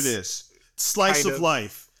 That's what it is. Slice of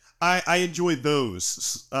life. I enjoy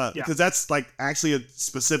those because that's like actually a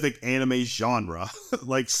specific anime genre,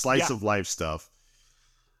 like slice of life stuff.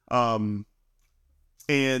 And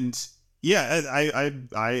yeah,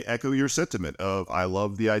 I echo your sentiment of I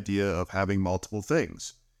love the idea of having multiple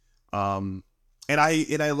things. And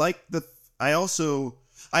I like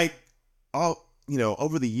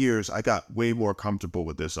over the years I got way more comfortable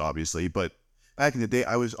with this, obviously, but back in the day,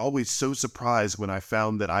 I was always so surprised when I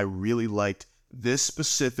found that I really liked this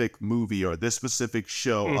specific movie or this specific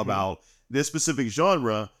show about this specific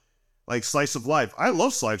genre, like slice of life. I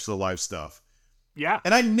love slice of life stuff. Yeah.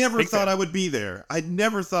 And I never thought I would be there. I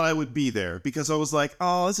never thought I would be there because I was like,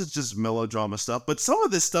 oh, this is just melodrama stuff. But some of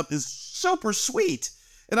this stuff is super sweet.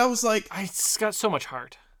 And I was like... It's got so much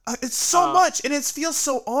heart. It's so much. And it feels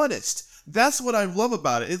so honest. That's what I love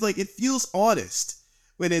about it. It's like, it feels honest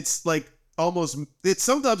when it's like, almost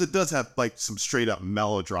sometimes it does have like some straight up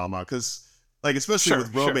melodrama because like especially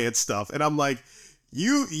with romance stuff, and I'm like,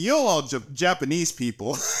 you all Japanese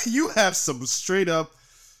people, you have some straight up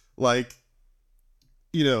like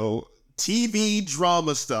TV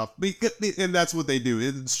drama stuff, and that's what they do.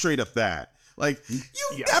 It's straight up that like you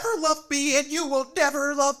never loved me and you will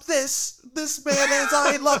never love this man as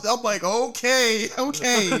I love. I'm like, okay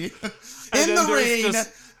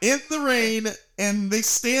in the rain, and they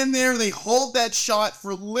stand there, they hold that shot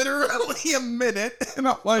for literally a minute, and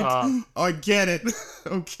I'm like, I get it.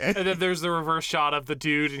 Okay. And then there's the reverse shot of the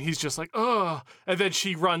dude, and he's just like, oh, and then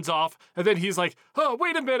she runs off, and then he's like, oh,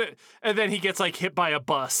 wait a minute, and then he gets like hit by a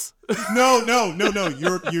bus. No,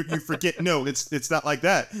 you forget. No, it's not like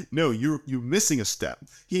that. No, you're missing a step.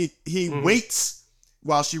 He waits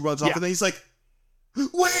while she runs off, and then he's like,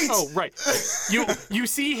 wait! Oh, right. You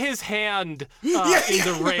see his hand in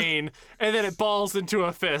the rain, and then it balls into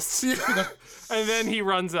a fist. And then he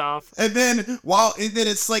runs off. And then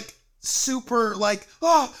it's like super like,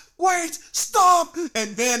 oh, wait, stop!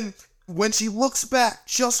 And then when she looks back,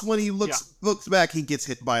 just when he looks back, he gets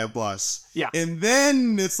hit by a bus. Yeah. And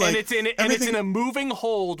then it's like... And it's in a moving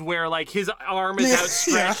hold where, like, his arm is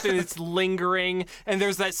outstretched and it's lingering, and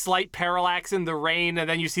there's that slight parallax in the rain, and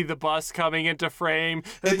then you see the bus coming into frame.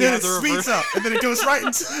 And then it speeds up, and then it goes right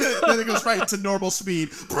into normal speed.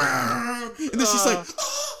 And then she's like...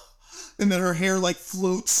 and then her hair, like,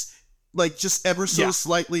 floats, like, just ever so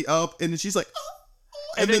slightly up, and then she's like...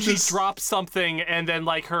 And then she drops something, and then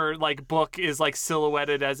like her like book is like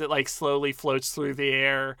silhouetted as it like slowly floats through the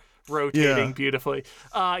air, rotating beautifully.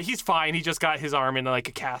 He's fine. He just got his arm in like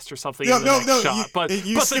a cast or something. Shot. But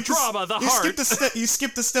the drama, the heart. You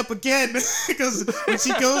skipped a step again because when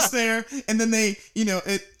she goes there, and then they,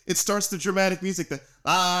 it starts the dramatic music. The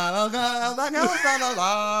la la la la la la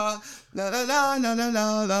la. La la la la la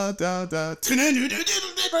la la la.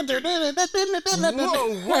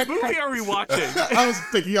 Whoa! What movie are we watching? I was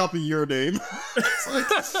thinking out Your Name. It's like,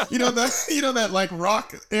 that like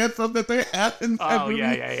rock anthem that they had in that movie.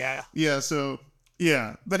 Yeah. So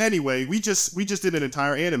but anyway, we just did an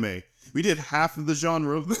entire anime. We did half of the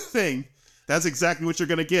genre of the thing. That's exactly what you're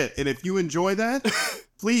gonna get. And if you enjoy that,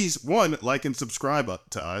 please like and subscribe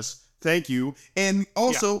to us. Thank you. And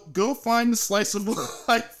also go find the Slice of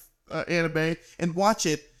Life anime and watch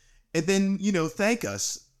it, and then thank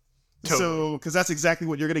us. Totally. So because that's exactly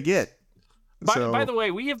what you're gonna get. By the way,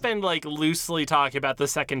 we have been like loosely talking about the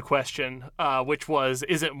second question, which was,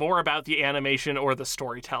 is it more about the animation or the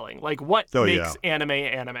storytelling? Like, what makes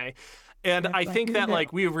anime? And I think that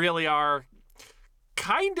like we really are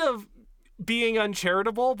kind of being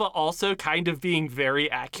uncharitable, but also kind of being very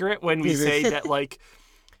accurate when we say that like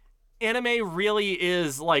anime really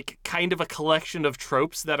is like kind of a collection of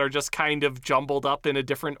tropes that are just kind of jumbled up in a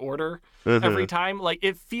different order every time. Like,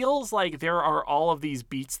 it feels like there are all of these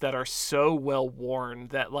beats that are so well worn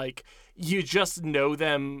that like you just know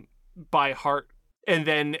them by heart, and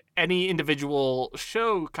then any individual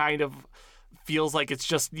show kind of feels like it's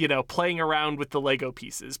just, you know, playing around with the Lego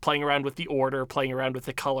pieces, playing around with the order, playing around with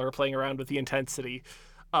the color, playing around with the intensity.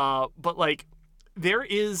 But like, there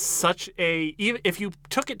is such a, even if you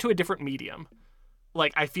took it to a different medium,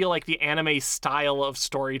 like, I feel like the anime style of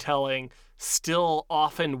storytelling still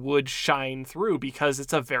often would shine through because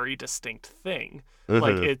it's a very distinct thing.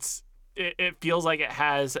 Like, it feels like it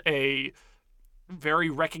has a very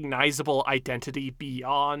recognizable identity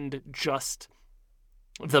beyond just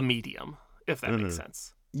the medium, if that makes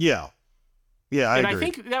sense. Yeah, I agree. I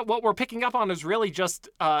think that what we're picking up on is really just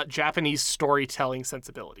Japanese storytelling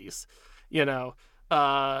sensibilities. You know,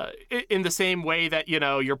 in the same way that, you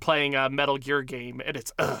know, you're playing a Metal Gear game and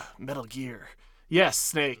it's, Metal Gear. Yes,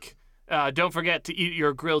 Snake. Don't forget to eat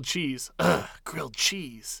your grilled cheese. Grilled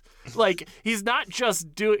cheese. Like, he's not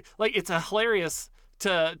just doing, like, it's a hilarious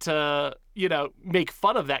to you know, make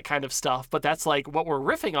fun of that kind of stuff, but that's like what we're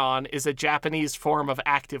riffing on is a Japanese form of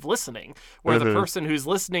active listening, where the person who's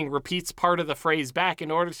listening repeats part of the phrase back in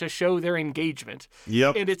order to show their engagement.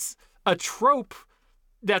 Yep. And it's a trope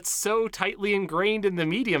that's so tightly ingrained in the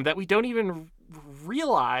medium that we don't even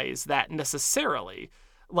realize that necessarily.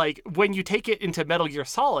 Like, when you take it into Metal Gear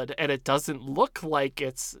Solid and it doesn't look like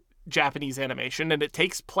it's Japanese animation and it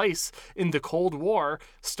takes place in the Cold War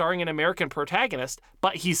starring an American protagonist,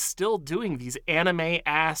 but he's still doing these anime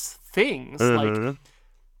ass things. Like,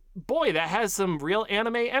 boy, that has some real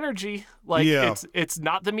anime energy. Like, it's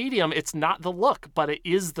not the medium, it's not the look, but it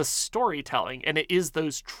is the storytelling, and it is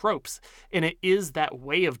those tropes, and it is that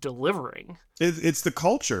way of delivering. It's the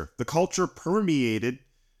culture. The culture permeated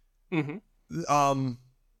the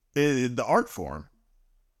art form.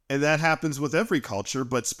 And that happens with every culture,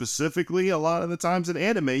 but specifically a lot of the times in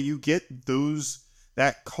anime, you get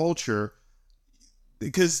that culture,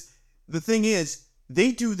 because the thing is,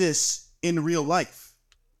 they do this in real life.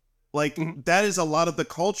 Like, that is a lot of the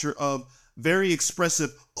culture of very expressive,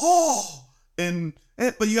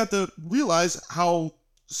 but you have to realize how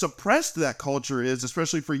suppressed that culture is,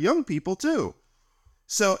 especially for young people too.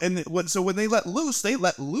 So when they let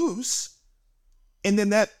loose, and then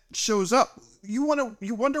that shows up. You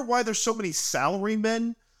wonder why there's so many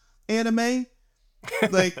salarymen anime.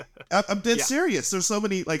 Like, I'm dead serious. There's so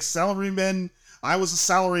many like salarymen. I was a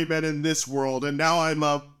salaryman in this world, and now I'm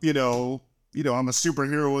a I'm a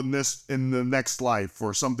superhero in the next life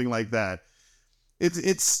or something like that.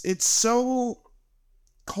 It's so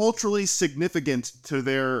culturally significant to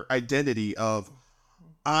their identity of,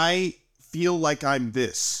 I feel like I'm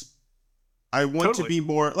this. I want to be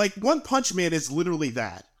more like One Punch Man is literally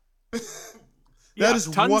that.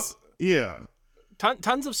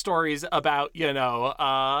 Tons of stories about, you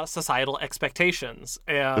know, societal expectations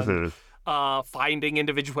and finding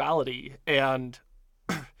individuality, and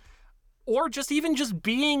or just even just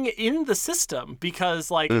being in the system,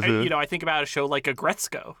 because like you know, I think about a show like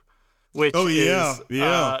Agretzko, which is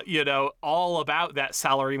you know, all about that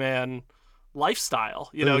salaryman lifestyle,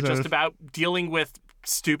 you know, just about dealing with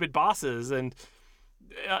stupid bosses and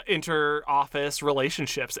inter-office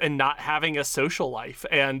relationships and not having a social life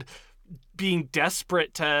and being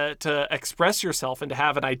desperate to express yourself and to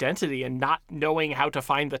have an identity and not knowing how to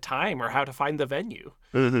find the time or how to find the venue.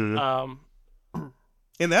 And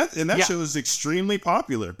that show is extremely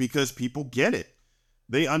popular because people get it.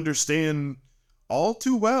 They understand all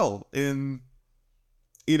too well. And,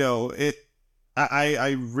 you know,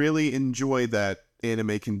 I really enjoy that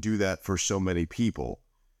anime can do that for so many people.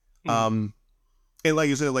 And like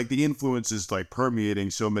you said, like the influence is like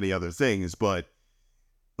permeating so many other things, but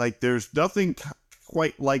like there's nothing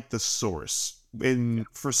quite like the source. And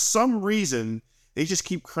for some reason, they just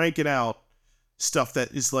keep cranking out stuff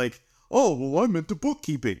that is like, oh, well, I'm into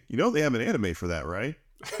bookkeeping. You know, they have an anime for that, right?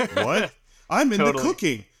 What? I'm into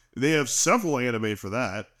cooking. They have several anime for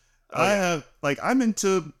that. I'm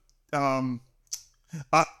into,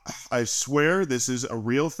 I swear this is a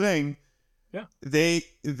real thing. Yeah. They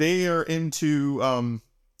are into,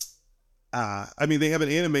 they have an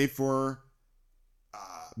anime for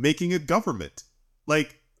making a government.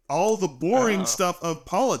 Like, all the boring stuff of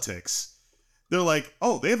politics. They're like,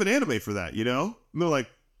 oh, they have an anime for that, you know? And they're like,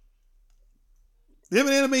 they have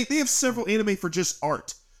an anime, they have several anime for just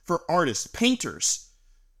art. For artists, painters.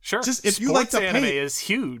 Sure. Just if you like to anime paint. Is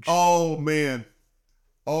huge. Oh, man.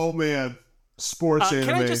 sports anime.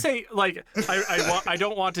 Can I just say, like, I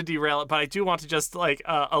don't want to derail it, but I do want to just, like,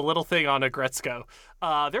 a little thing on Agretzko.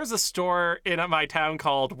 There's a store in my town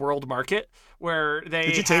called World Market where they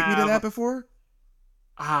Did you take me to that before?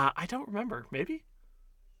 I don't remember. Maybe?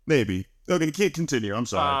 Maybe. Okay, can't continue. I'm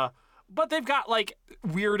sorry. But they've got, like,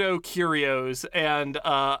 weirdo curios and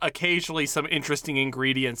occasionally some interesting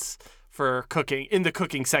ingredients for cooking in the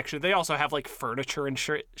cooking section. They also have, like, furniture and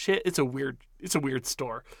shit. It's a weird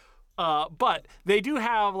store. But they do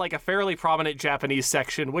have, like, a fairly prominent Japanese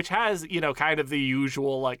section, which has, you know, kind of the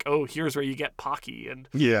usual, like, oh, here's where you get Pocky and,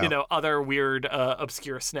 you know, other weird,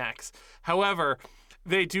 obscure snacks. However,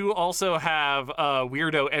 they do also have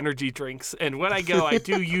weirdo energy drinks. And when I go, I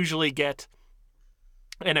do usually get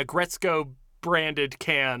an Agretzko branded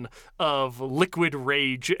can of Liquid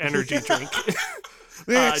Rage energy drink.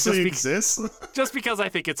 They actually exist. Just because I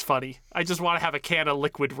think it's funny. I just want to have a can of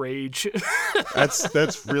Liquid Rage.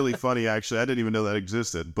 That's really funny, actually. I didn't even know that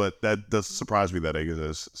existed, but that does surprise me that it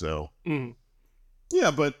exists. So,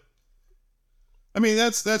 yeah, but I mean,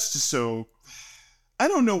 that's just so. I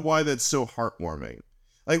don't know why that's so heartwarming.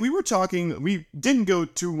 Like, we were talking, we didn't go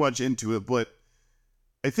too much into it, but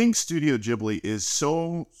I think Studio Ghibli is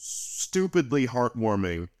so stupidly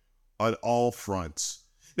heartwarming on all fronts.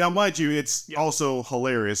 Now, mind you, it's also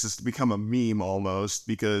hilarious. It's become a meme almost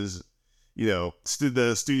because, you know,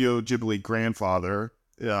 the Studio Ghibli grandfather,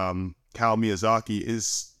 Kao Miyazaki,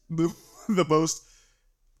 is the most,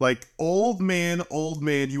 like, old man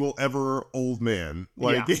you will ever old man.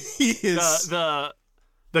 Like, he is...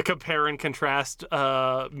 The compare and contrast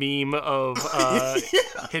meme of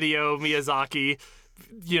Hideo Miyazaki,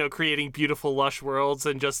 you know, creating beautiful, lush worlds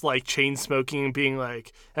and just, like, chain smoking and being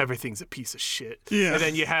like, everything's a piece of shit. Yeah. And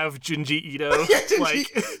then you have Junji Ito,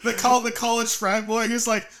 like the college frat boy who's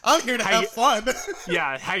like, I'm here to have fun.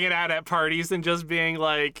 Yeah, hanging out at parties and just being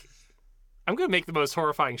like, I'm gonna make the most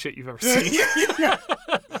horrifying shit you've ever seen.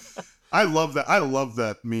 I love that. I love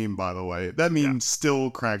that meme, by the way. That meme still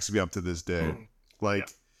cracks me up to this day. Like,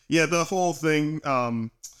 the whole thing.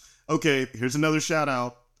 Okay, here's another shout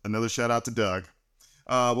out. Another shout out to Doug.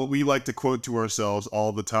 What we like to quote to ourselves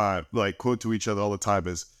all the time, like quote to each other all the time,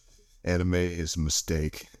 is "Anime is a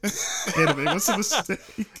mistake." Anime was a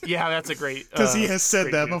mistake. Yeah, that's a great. Because he has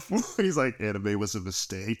said that before. He's like, "Anime was a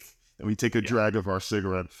mistake," and we take a drag of our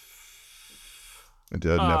cigarette. It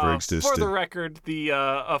never existed. For the record, the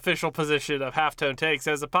official position of Halftone Takes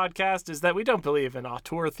as a podcast is that we don't believe in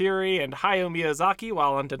auteur theory, and Hayao Miyazaki,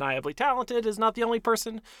 while undeniably talented, is not the only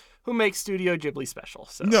person who makes Studio Ghibli special.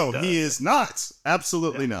 So, no, he is not.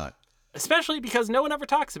 Absolutely not. Especially because no one ever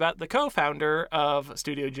talks about the co-founder of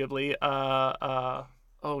Studio Ghibli.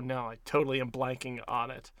 Oh no, I totally am blanking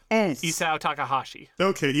on it. Isao Takahashi.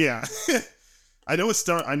 Okay, yeah. I know it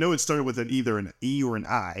started with either an E or an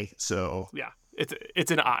I. So yeah. It's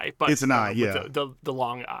an I, but it's an I, yeah. The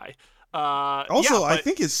long I. Also, I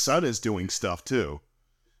think his son is doing stuff too.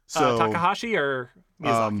 So Takahashi or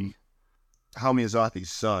Miyazaki? Hayao Miyazaki's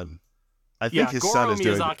son. I think his son is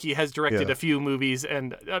doing. Miyazaki has directed a few movies,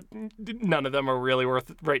 and none of them are really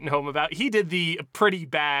worth writing home about. He did the pretty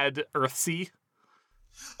bad Earthsea.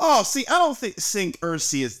 Oh, see, I don't think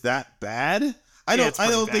Earthsea is that bad. I don't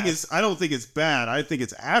think it's bad. I think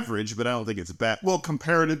it's average, but I don't think it's bad. Well,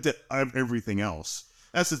 comparative to everything else.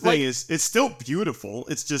 That's the thing, is it's still beautiful.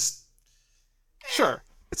 It's just sure.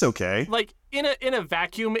 It's okay. Like in a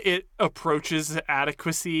vacuum, it approaches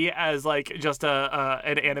adequacy as like just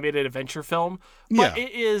an animated adventure film. But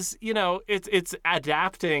it is, you know, it's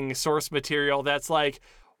adapting source material that's like,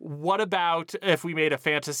 what about if we made a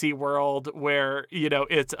fantasy world where, you know,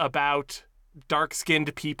 it's about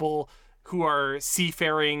dark-skinned people who are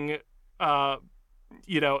seafaring,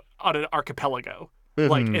 you know, on an archipelago,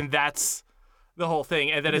 like, and that's the whole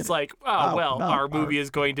thing. And then it's like, our movie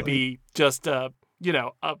is going to be just, you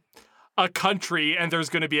know, a country, and there's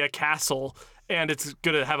going to be a castle, and it's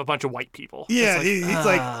going to have a bunch of white people. Yeah, it's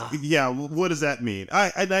like, what does that mean?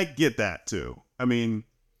 I get that too. I mean,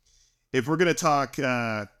 if we're going to talk,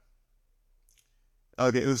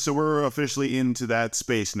 okay, so we're officially into that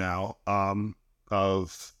space now,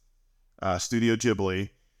 of Studio Ghibli,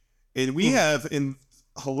 and we have, and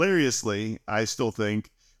hilariously, I still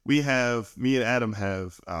think me and Adam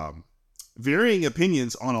have varying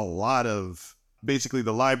opinions on a lot of basically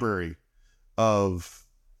the library of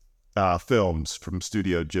films from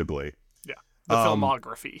Studio Ghibli. Yeah, the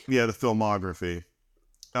filmography. Yeah, the filmography.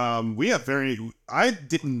 We have I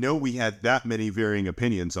didn't know we had that many varying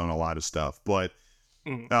opinions on a lot of stuff, but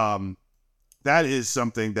that is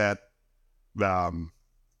something that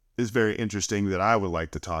is very interesting that I would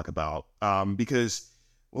like to talk about. Because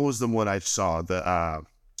what was the one I saw? I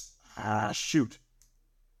shoot.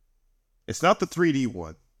 It's not the 3D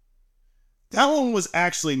one. That one was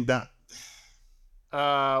actually not.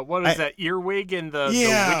 What is that? Earwig and the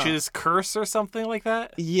Witch's Curse or something like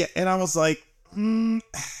that? Yeah, and I was like, I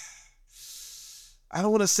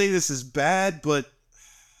don't want to say this is bad, but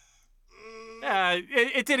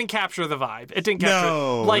it didn't capture the vibe. It didn't capture.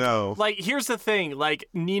 No. Like here's the thing. Like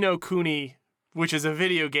Ni no Kuni, which is a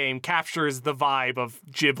video game, captures the vibe of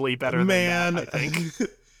Ghibli better than that, I think.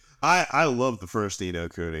 I love the first Ni no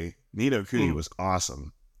Kuni. Ni no Kuni was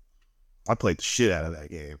awesome. I played the shit out of that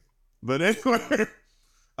game. But anyway,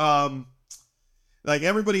 like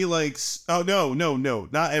everybody likes. Oh no,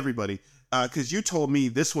 not everybody. Because you told me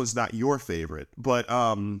this one's not your favorite, but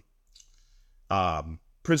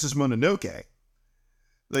Princess Mononoke.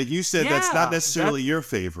 Like you said, that's not necessarily your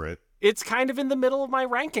favorite. It's kind of in the middle of my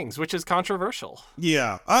rankings, which is controversial.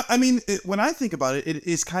 Yeah, I mean, when I think about it, it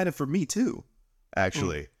is kind of for me too,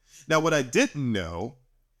 actually. Now, what I didn't know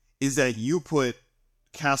is that you put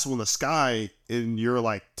Castle in the Sky in your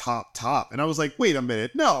like top, and I was like, wait a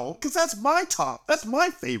minute, no, because that's my top, that's my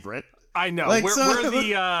favorite. I know. Like, we're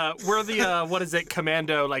the what is it,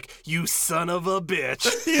 Commando? Like, you son of a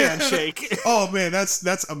bitch handshake. Oh man,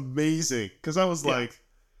 that's amazing. Because I was like,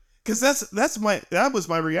 because that was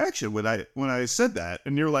my reaction when I said that,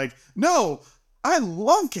 and you're like, no, I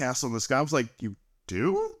love Castle in the Sky. I was like, you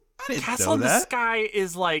do? I didn't Castle know in that. the Sky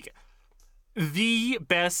is like the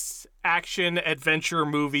best action adventure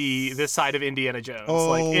movie this side of Indiana Jones. Oh,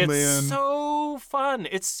 like, it's man. so fun.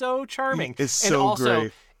 It's so charming. It's and so also,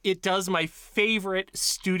 great. It does my favorite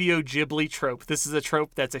Studio Ghibli trope. This is a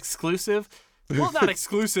trope that's exclusive. Well, not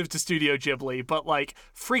exclusive to Studio Ghibli, but like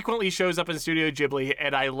frequently shows up in Studio Ghibli,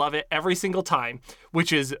 and I love it every single time,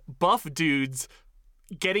 which is buff dudes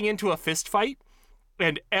getting into a fist fight,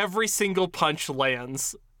 and every single punch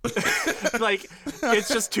lands. Like, it's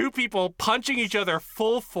just two people punching each other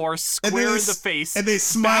full force, square in the face, and they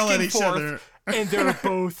smile back at and each forth, other. And they're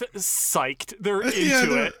both psyched. They're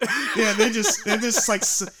into it. Yeah, they're just like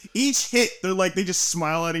each hit. They just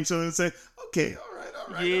smile at each other and say, "Okay,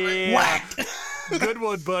 all right, yeah, whack." Good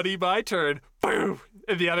one, buddy. My turn. Boom.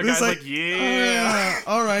 And the other guy's like, yeah,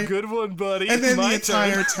 all right, good one, buddy. And then my the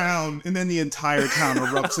entire turn. town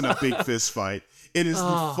erupts in a big fist fight. It is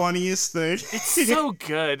the funniest thing. It's so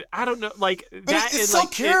good. I don't know, like that. It's so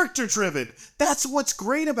character driven. That's what's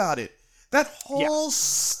great about it. That whole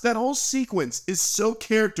sequence is so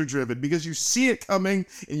character driven because you see it coming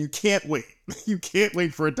and you can't wait. You can't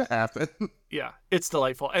wait for it to happen. Yeah, it's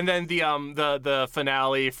delightful. And then the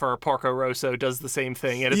finale for Porco Rosso does the same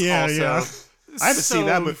thing, and it's I haven't seen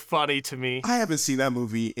that movie. Funny to me. I haven't seen that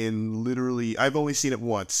movie in literally. I've only seen it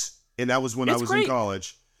once, and that was when I was in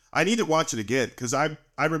college. I need to watch it again because I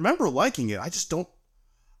remember liking it. I just don't.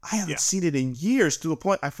 I haven't seen it in years to the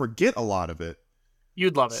point I forget a lot of it.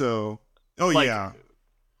 You'd love it. So, yeah,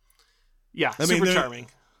 super charming.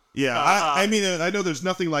 Yeah, I mean, I know there's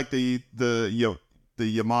nothing like the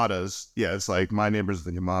Yamadas. Yeah, it's like My Neighbors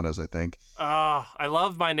the Yamadas, I think. I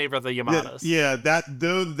love My Neighbor the Yamadas. Yeah,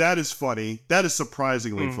 that is funny. That is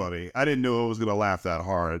surprisingly funny. I didn't know I was gonna laugh that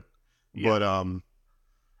hard. Yeah.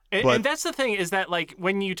 But and that's the thing, is that like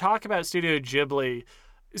when you talk about Studio Ghibli,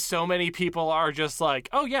 so many people are just like,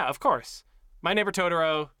 oh yeah, of course, My Neighbor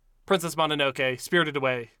Totoro, Princess Mononoke, Spirited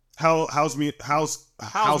Away. How's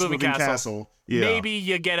Moving Castle. Yeah. Maybe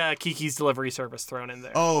you get a Kiki's Delivery Service thrown in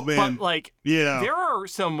there. Oh man. But like, there are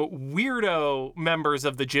some weirdo members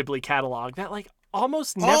of the Ghibli catalog that like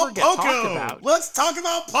almost never get talked about. Let's talk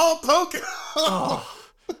about Paul Poco. Oh,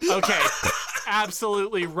 okay.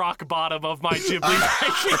 Absolutely rock bottom of my Ghibli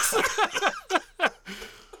rankings.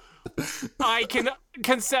 I can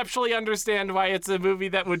conceptually understand why it's a movie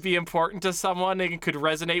that would be important to someone and could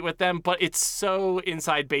resonate with them, but it's so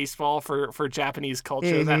inside baseball for Japanese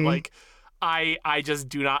culture that like I just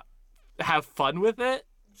do not have fun with it.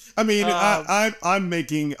 I mean,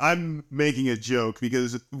 I'm making a joke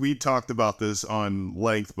because we talked about this on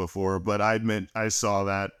length before, but I saw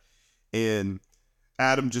that, and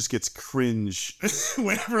Adam just gets cringe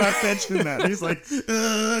whenever I mention that. He's like,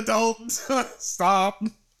 "Don't stop."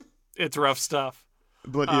 It's rough stuff.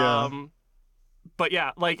 But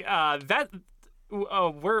yeah, like that.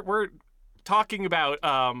 We're talking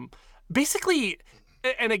about basically.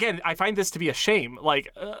 And again, I find this to be a shame.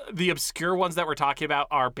 Like, the obscure ones that we're talking about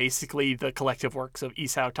are basically the collective works of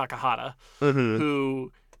Isao Takahata,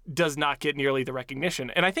 who does not get nearly the recognition.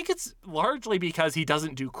 And I think it's largely because he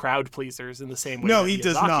doesn't do crowd pleasers in the same way no, that he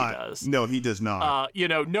does Miyazaki not. does. No, he does not.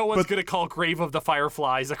 No one's going to call Grave of the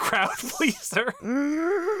Fireflies a crowd pleaser.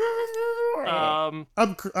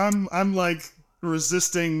 I'm like,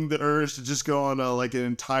 resisting the urge to just go on like an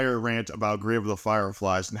entire rant about Grave of the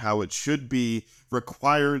Fireflies and how it should be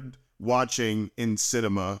required watching in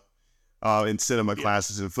cinema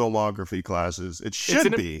classes and filmography classes. It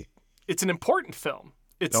should be. It's an important film.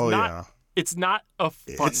 It's not. Yeah. It's not a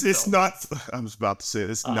fun. It's film. not. I was about to say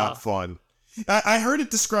it's not fun. I heard it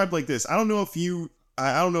described like this. I don't know if you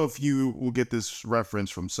will get this reference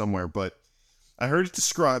from somewhere, but I heard it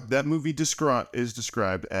described. That movie is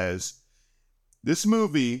described as this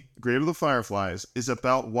movie, Grave of the Fireflies, is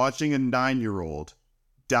about watching a 9-year-old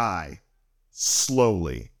die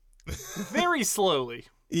slowly, very slowly,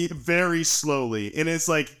 very slowly, and it's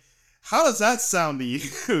like, how does that sound to you?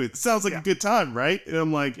 It sounds like a good time, right? And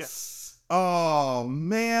I'm like, oh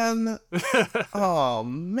man, oh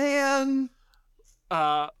man.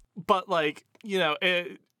 But like, you know,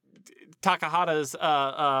 Takahata's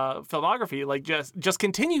filmography like just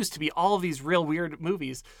continues to be all of these real weird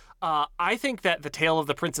movies. I think that The Tale of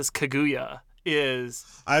the Princess Kaguya is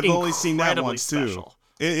I've only seen that once special.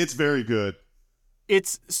 Too. It's very good.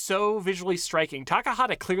 It's so visually striking.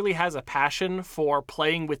 Takahata clearly has a passion for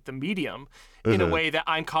playing with the medium in a way that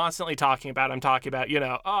I'm constantly talking about. I'm talking about, you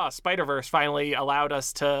know, Spider-Verse finally allowed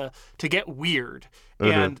us to get weird.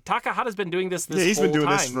 And Takahata's been doing this he's whole been doing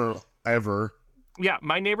time. this forever. Yeah,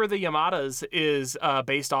 My Neighbor the Yamadas is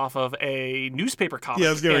based off of a newspaper comic. Yeah,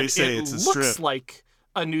 I was going to say it's a strip. It looks like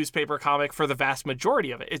a newspaper comic for the vast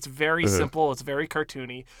majority of it. It's very simple. It's very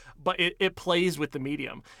cartoony, but it plays with the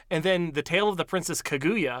medium. And then The Tale of the Princess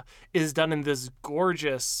Kaguya is done in this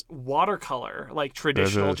gorgeous watercolor, like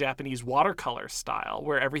traditional Japanese watercolor style,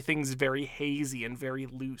 where everything's very hazy and very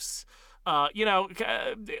loose. You know,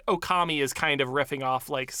 Okami is kind of riffing off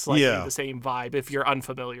like slightly the same vibe if you're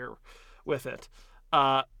unfamiliar with it.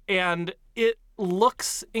 And it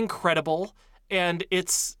looks incredible, and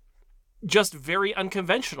it's just very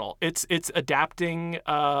unconventional. It's adapting,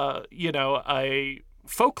 you know, a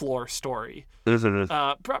folklore story.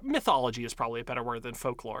 Mythology is probably a better word than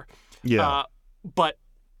folklore. Yeah. But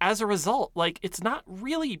as a result, like, it's not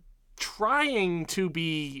really trying to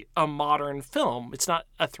be a modern film. It's not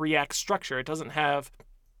a 3-act structure. It doesn't have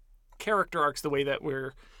character arcs the way that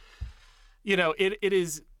we're, you know, it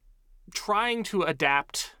is trying to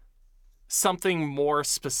adapt something more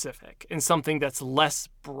specific and something that's less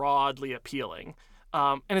broadly appealing.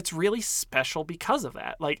 And it's really special because of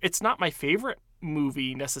that. Like, it's not my favorite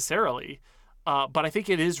movie necessarily, but I think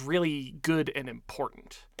it is really good and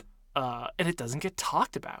important. And it doesn't get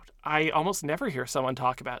talked about. I almost never hear someone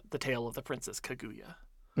talk about The Tale of the Princess Kaguya.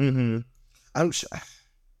 I'm sure.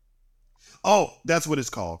 Oh, that's what it's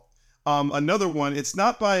called. Another one, it's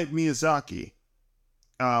not by Miyazaki.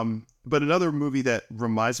 But another movie that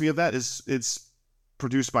reminds me of that is it's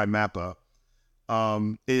produced by MAPPA,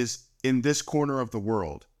 is In This Corner of the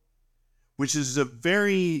World, which is a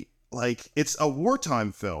very, like, it's a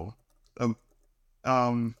wartime film.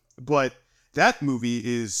 But that movie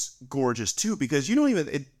is gorgeous too, because you don't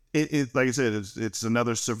even, it like I said, it's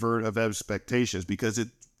another subvert of expectations, because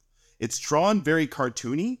it's drawn very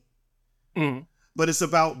cartoony, but it's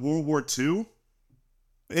about World War II.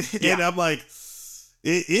 And I'm like,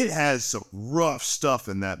 it has some rough stuff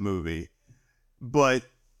in that movie, but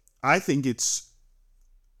I think it's,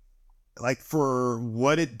 like, for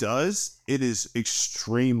what it does, it is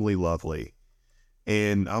extremely lovely.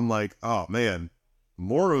 And I'm like, oh man,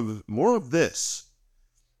 more of this.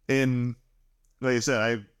 And like I said,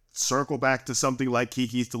 I circle back to something like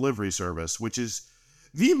Kiki's Delivery Service, which is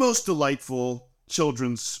the most delightful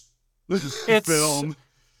children's film.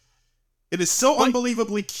 It is so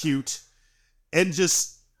unbelievably cute. And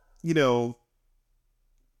just, you know,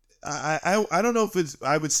 I don't know if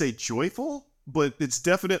I would say joyful, but it's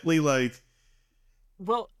definitely like,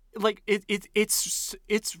 well, like it's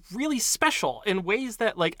really special in ways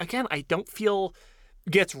that, like, again, I don't feel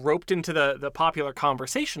gets roped into the popular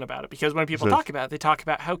conversation about it, because when people talk about it, they talk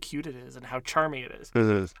about how cute it is and how charming it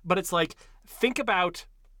is. But it's like, think about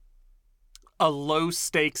a low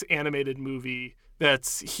stakes animated movie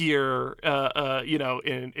that's here, you know,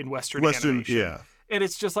 in Western animation. Yeah. And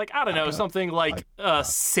it's just like, I don't know, something like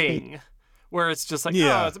Sing, where it's just like,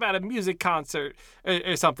 oh, it's about a music concert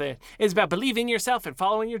or something. It's about believing in yourself and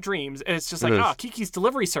following your dreams. And it's just like, Kiki's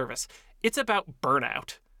Delivery Service. It's about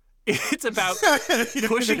burnout. It's about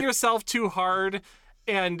pushing yourself too hard,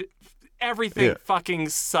 and everything fucking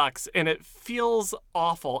sucks, and it feels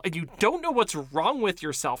awful, and you don't know what's wrong with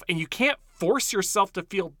yourself, and you can't force yourself to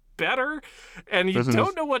feel better, and you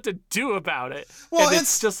don't know what to do about it. Well, and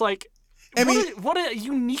it's just like, what a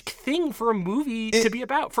unique thing for a movie to be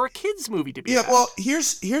about, for a kid's movie to be about. Yeah, well,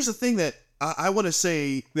 here's the thing that I want to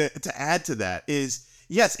say, that to add to that is,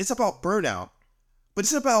 yes, it's about burnout, but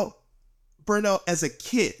it's about burnout as a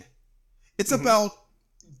kid. It's about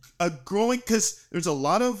a growing, because there's a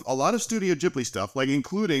lot of Studio Ghibli stuff, like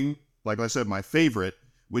including, like I said, my favorite,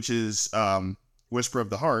 which is Whisper of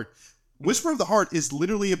the Heart. Whisper of the Heart is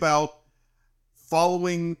literally about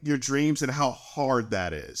following your dreams and how hard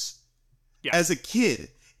that is as a kid,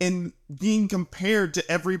 and being compared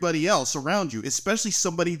to everybody else around you, especially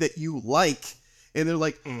somebody that you like, and they're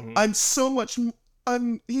like,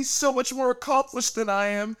 he's so much more accomplished than I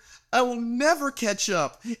am. I will never catch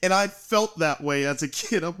up. And I felt that way as a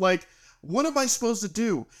kid. I'm like, what am I supposed to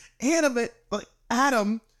do?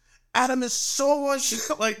 Adam is so much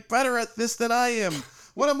like better at this than I am.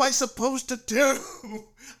 What am I supposed to do?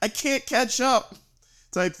 I can't catch up,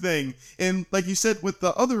 type thing. And like you said with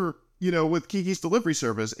the other, with Kiki's Delivery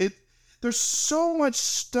Service, there's so much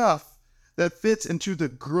stuff that fits into the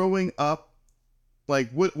growing up, like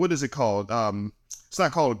what is it called? It's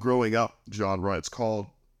not called a growing up genre. It's called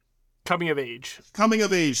coming of age. Coming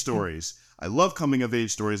of age stories. I love coming of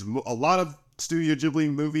age stories. A lot of Studio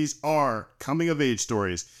Ghibli movies are coming of age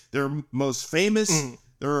stories. Their most famous,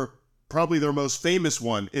 probably their most famous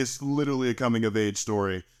one is literally a coming of age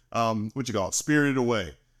story. What you call it? Spirited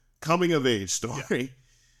Away. Coming of age story. Yeah.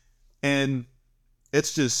 And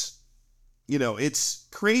it's just, it's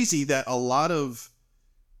crazy that a lot of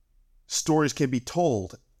stories can be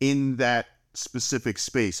told in that specific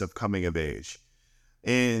space of coming of age.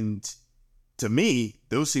 And to me,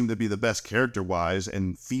 those seem to be the best character-wise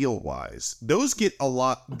and feel-wise. Those get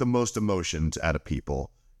the most emotions out of people,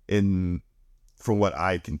 from what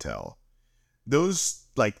I can tell. Those,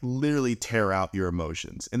 like, literally tear out your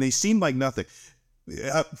emotions. And they seem like nothing.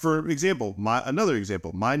 For example, my Neighbor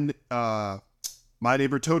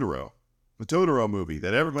Totoro. The Totoro movie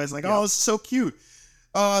that everybody's like, oh, it's so cute.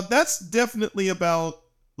 That's definitely about,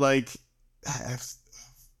 like,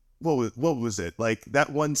 what was it? Like,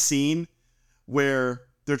 that one scene where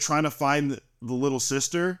they're trying to find the little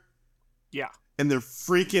sister. Yeah. And they're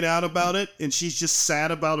freaking out about it, and she's just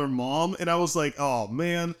sad about her mom. And I was like, oh,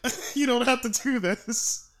 man, you don't have to do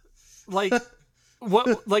this. Like,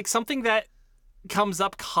 like something that comes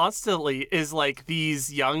up constantly is like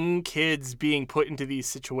these young kids being put into these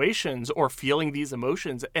situations or feeling these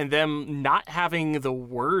emotions and them not having the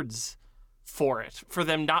words for it, for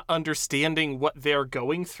them not understanding what they're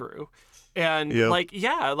going through. And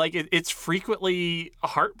it's frequently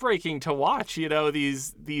heartbreaking to watch,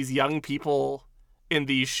 these young people in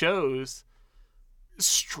these shows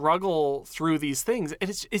struggle through these things, and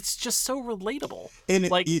it's just so relatable. And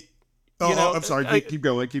I'm sorry, keep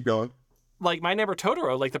going. Like My Neighbor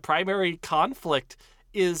Totoro, like the primary conflict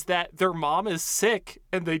is that their mom is sick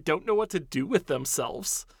and they don't know what to do with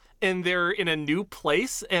themselves, and they're in a new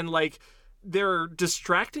place and like they're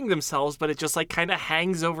distracting themselves, but it just like kind of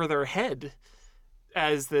hangs over their head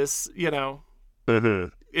as this,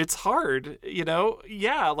 it's hard,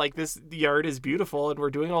 like the art is beautiful and we're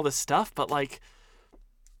doing all this stuff, but like,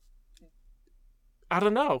 I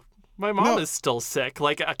don't know. My mom is still sick.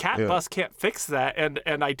 Like a cat bus can't fix that.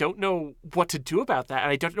 And I don't know what to do about that. And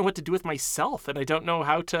I don't know what to do with myself. And I don't know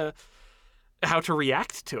how to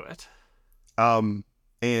react to it.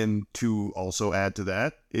 And to also add to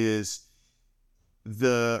that is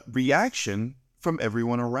the reaction from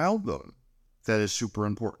everyone around them. That is super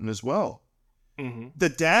important as well. Mm-hmm. The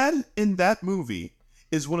dad in that movie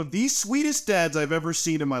is one of the sweetest dads I've ever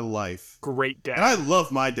seen in my life. Great dad. And I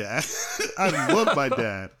love my dad. I love my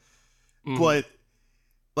dad. Mm-hmm. But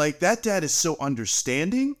like that dad is so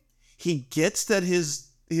understanding. He gets that his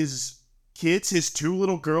kids, his two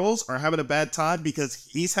little girls, are having a bad time because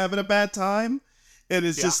he's having a bad time. And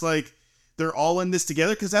it's just like they're all in this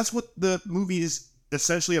together, because that's what the movie is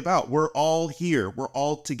essentially about. We're all here. We're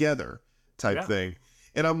all together type thing.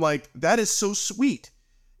 And I'm like, that is so sweet.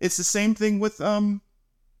 It's the same thing with with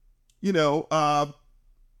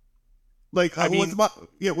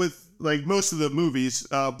most of the movies,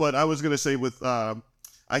 but I was gonna say with I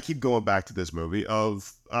keep going back to this movie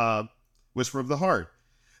of Whisper of the Heart.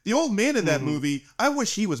 The old man in that movie, I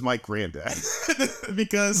wish he was my granddad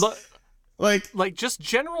because like just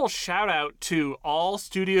general shout out to all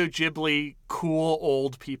Studio Ghibli cool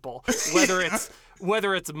old people, whether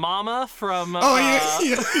it's Mama from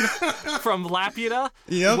from Laputa,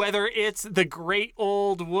 whether it's the great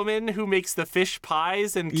old woman who makes the fish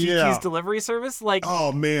pies and Kiki's Delivery Service. Like,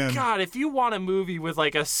 oh man, God, if you want a movie with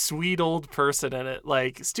like a sweet old person in it,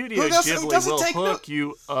 like Studio Ghibli will hook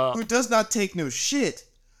you up. Who does not take no shit,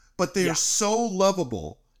 but they are so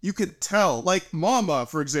lovable. You could tell, like Mama,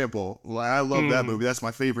 for example. I love that movie. That's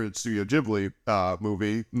my favorite Studio Ghibli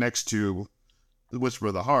movie, next to The Whisper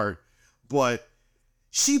of the Heart. But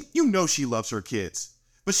she loves her kids,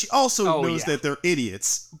 but she also knows that they're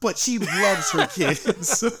idiots, but she loves her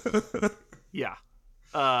kids. Yeah.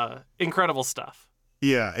 Incredible stuff.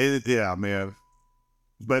 Yeah, man.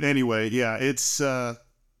 But anyway, yeah, it's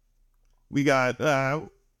we got a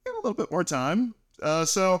little bit more time.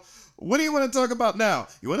 So what do you want to talk about now?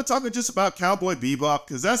 You want to talk just about Cowboy Bebop?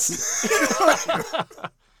 Because that's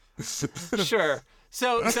Sure.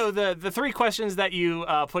 So the three questions that you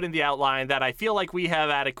put in the outline that I feel like we have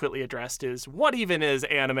adequately addressed is, what even is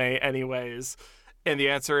anime anyways? And the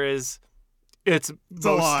answer is, it's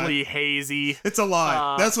mostly hazy. It's a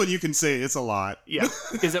lot. That's what you can say. It's a lot. Yeah.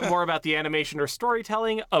 Is it more about the animation or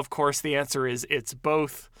storytelling? Of course, the answer is it's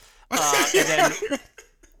both. And then,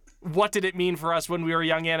 what did it mean for us when we were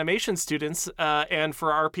young animation students and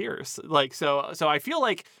for our peers? Like, so I feel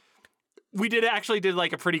like we did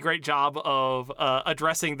like a pretty great job of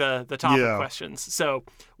addressing the topic questions. So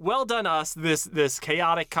well done us. This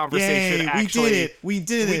chaotic conversation. Yay, actually, we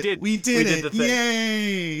did it. We did it. The thing.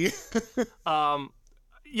 Yay.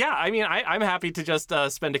 Yeah, I mean, I'm happy to just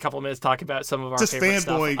spend a couple minutes talking about some of our favorite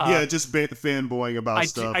fanboying. stuff. Just fanboying about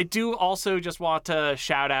stuff. I do also just want to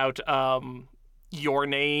shout out Your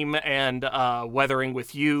Name and Weathering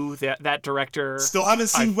with You, that director. Still haven't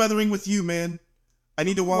seen Weathering with You, man. I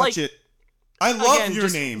need to watch it. I love Your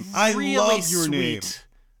Name. I really love Your sweet, Name.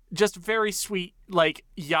 Just very sweet, like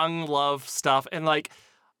young love stuff, and like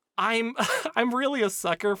I'm really a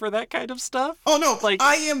sucker for that kind of stuff. Oh no, like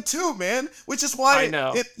I am too, man. Which is why I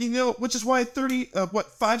know. Which is why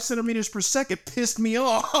 5 centimeters per second pissed me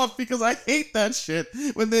off, because I hate that shit.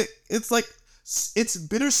 When it's like it's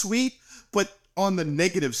bittersweet, but on the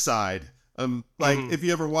negative side. If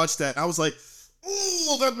you ever watched that, I was like,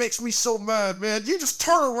 ooh, that makes me so mad, man. You just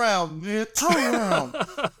turn around, man. Turn around.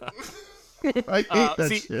 I hate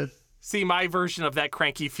that shit. See, my version of that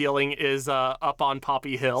cranky feeling is Up on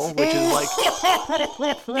Poppy Hill, which is like,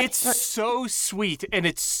 it's so sweet and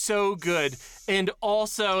it's so good. And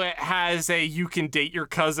also it has a you can date your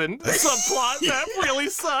cousin subplot that really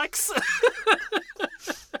sucks.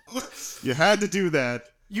 You had to do that.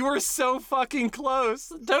 You were so fucking close.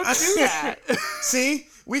 Don't do that. See,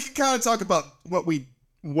 we can kind of talk about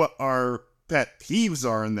what our pet peeves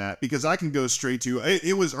are in that, because I can go straight to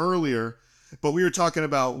it was earlier, but we were talking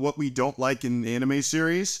about what we don't like in anime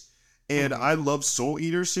series, and I love Soul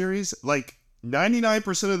Eater series. Like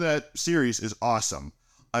 99% of that series is awesome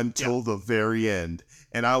until the very end,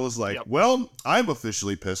 and I was like, well, I'm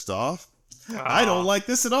officially pissed off. I don't like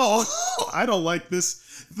this at all. I don't like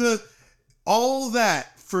this. All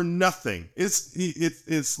that for nothing.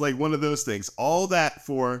 It's like one of those things. All that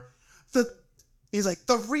for he's like,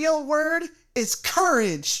 the real word is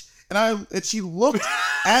courage. And she looked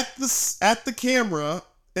at the camera,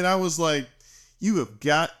 and I was like, you have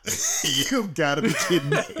got to be kidding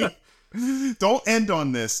me. Don't end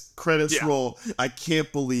on this. Credits roll. I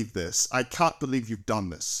can't believe this. I can't believe you've done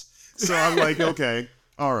this. So I'm like, okay,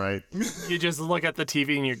 all right. You just look at the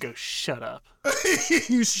TV and you go, shut up.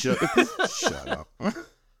 You shut up.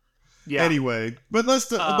 Yeah. Anyway, but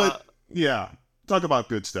talk about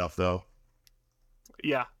good stuff though.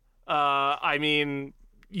 Yeah. I mean,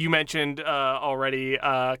 you mentioned already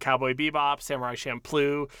Cowboy Bebop, Samurai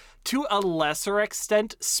Champloo, to a lesser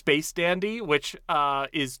extent Space Dandy, which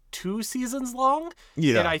is 2 seasons long.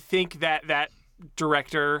 Yeah. And I think that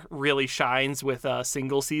director really shines with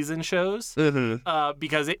single season shows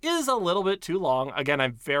because it is a little bit too long. Again,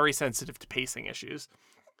 I'm very sensitive to pacing issues.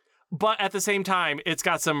 But at the same time, it's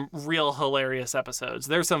got some real hilarious episodes.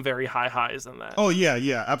 There's some very high highs in that. Oh,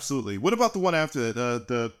 yeah, absolutely. What about the one after that?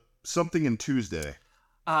 The Something in Tuesday?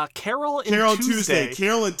 Carol and Tuesday.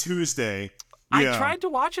 Carol and Tuesday. Yeah. I tried to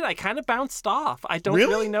watch it. I kind of bounced off. I don't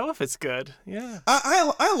really know if it's good. Yeah.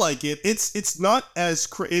 I like it. It's not as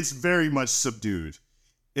it's very much subdued.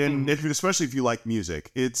 And especially if you like music.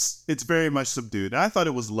 It's very much subdued. And I thought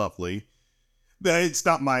it was lovely. It's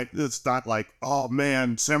not like, oh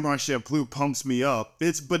man, Samurai Champloo pumps me up.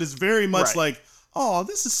 It's very much like, oh,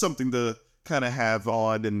 this is something to kind of have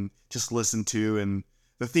on and just listen to, and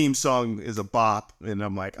the theme song is a bop, and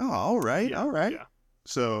I'm like, oh, all right. Yeah.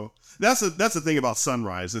 So that's the thing about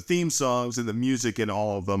Sunrise. The theme songs and the music in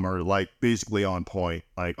all of them are like basically on point,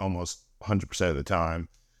 like almost 100% of the time.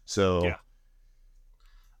 So yeah.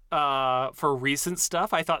 For recent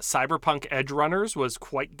stuff, I thought Cyberpunk Edge Runners was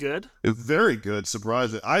quite good. Very good.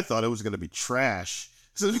 Surprising. I thought it was going to be trash,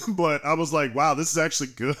 but I was like, wow, this is actually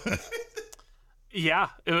good. Yeah,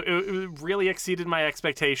 it really exceeded my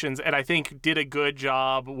expectations, and I think did a good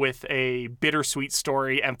job with a bittersweet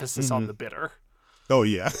story, emphasis on the bitter. Oh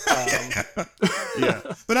yeah. Um, Yeah.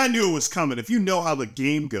 But I knew it was coming. If you know how the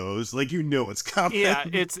game goes, like you know it's coming. Yeah,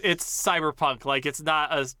 it's cyberpunk. Like it's not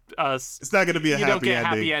It's not gonna be a you happy don't get ending.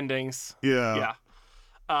 happy endings. Yeah.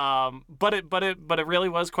 Yeah. But it really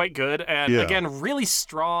was quite good, and Yeah. again, really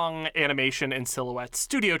strong animation and silhouettes.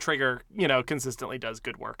 Studio Trigger, consistently does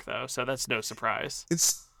good work though, so that's no surprise.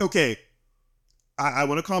 It's okay. I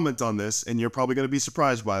want to comment on this, and you're probably going to be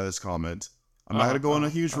surprised by this comment. I'm not going to go on a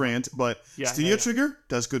huge rant, but Yeah, Studio yeah. Trigger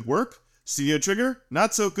does good work. Studio Trigger,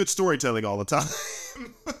 not so good storytelling all the time.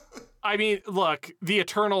 I mean, look, the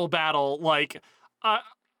eternal battle, like,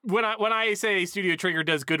 when I say Studio Trigger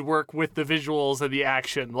does good work with the visuals and the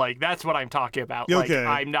action, like that's what I'm talking about. Like, Okay.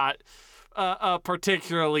 I'm not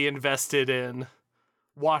particularly invested in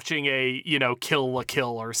watching a Kill la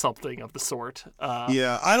Kill or something of the sort.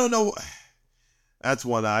 Yeah, I don't know. That's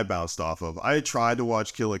one I bounced off of. I tried to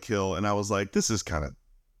watch Kill la Kill, and I was like, this is kind of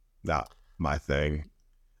not my thing.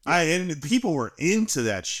 And people were into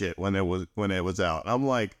that shit when it was out. I'm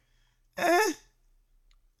like,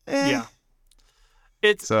 Yeah.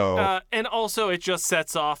 It's So- and also it just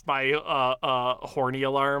sets off my horny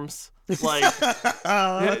alarms. Like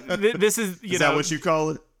this is Is that what you call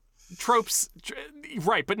it? tropes,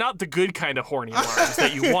 right? But not the good kind of horny alarms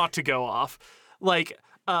that you want to go off. Like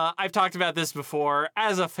I've talked about this before.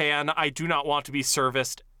 As a fan, I do not want to be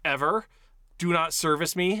serviced ever. Do not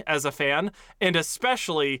service me as a fan, and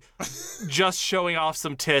especially just showing off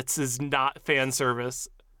some tits is not fan service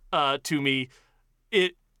to me.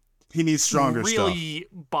 It He needs stronger stuff. really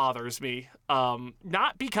bothers me.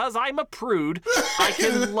 Not because I'm a prude. I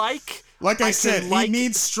can like Like I can said, like- he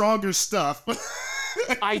needs stronger stuff.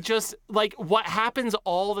 I just like what happens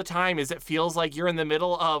all the time is it feels like you're in the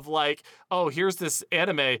middle of like, oh, here's this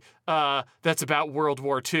anime that's about World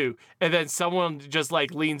War II, and then someone just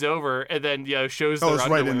like leans over and then shows their it's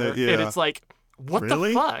right underwear, in the- yeah. and it's like, what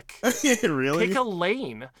Really? the fuck? Really? Pick a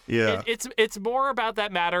lane. Yeah. It's more about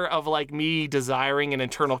that matter of like me desiring an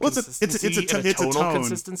internal Well, it's a consistency and it's a tonal tone.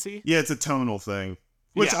 consistency. Yeah, it's a tonal thing,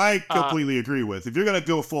 which Yeah, I completely agree with. If you're gonna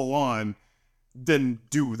go full on, then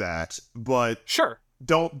do that. But Sure.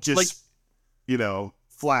 don't just, Like-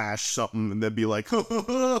 flash something and then be like,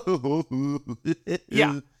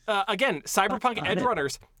 Yeah. Again, Cyberpunk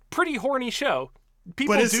Edgerunners, pretty horny show.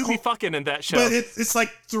 People But it's do be fucking in that show. But it's like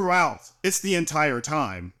throughout. It's the entire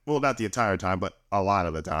time. Well, not the entire time, but a lot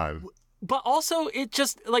of the time. But also, it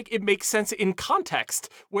just, like, it makes sense in context,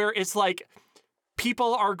 where it's like,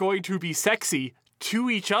 people are going to be sexy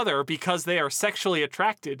to each other because they are sexually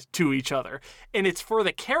attracted to each other. And it's for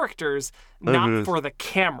the characters, not for the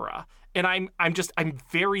camera. And I'm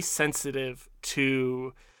very sensitive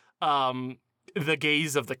to the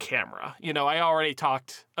gaze of the camera. I already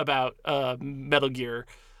talked about Metal Gear.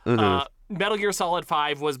 Metal Gear Solid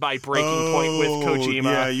 5 was my breaking point with Kojima.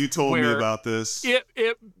 Yeah, you told me where about this.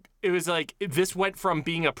 It was like this went from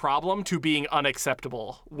being a problem to being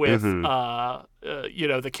unacceptable with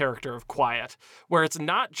the character of Quiet, where it's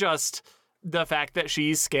not just the fact that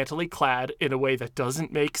she's scantily clad in a way that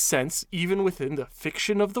doesn't make sense even within the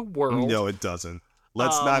fiction of the world. No, it doesn't.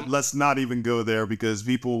 Let's not even go there because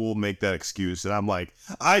people will make that excuse, and I'm like,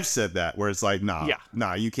 I've said that where it's like, nah,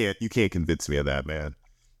 you can't convince me of that, man.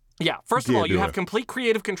 Yeah, first of all, you do have it. complete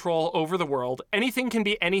creative control over the world. Anything can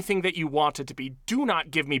be anything that you want it to be. Do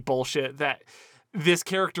not give me bullshit that this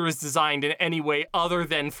character is designed in any way other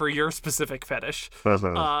than for your specific fetish.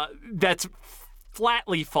 That's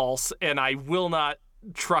flatly false, and I will not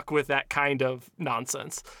truck with that kind of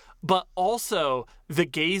nonsense. But also, the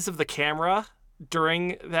gaze of the camera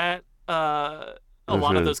during that, a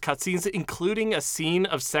lot of those cutscenes, including a scene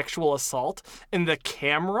of sexual assault, and the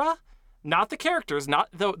camera, not the characters, not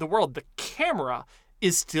the world, the camera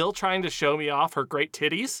is still trying to show me off her great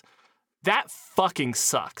titties. That fucking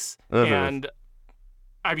sucks. And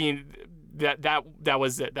I mean, that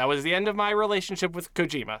was it. That was the end of my relationship with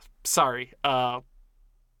Kojima. Sorry. Oh,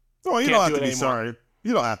 you Can't don't have do to it be anymore. sorry.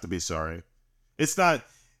 You don't have to be sorry.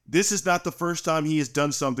 This is not the first time he has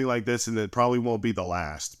done something like this, and it probably won't be the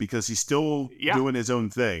last because he's still doing his own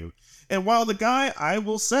thing. And while the guy, I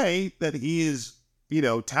will say that he is,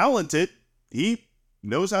 talented, he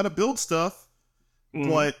knows how to build stuff,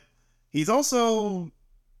 but he's also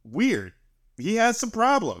weird. He has some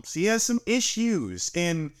problems. He has some issues.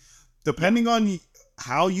 And depending on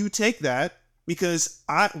how you take that, because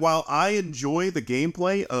while I enjoy the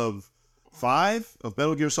gameplay of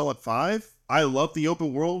Metal Gear Solid 5, I love the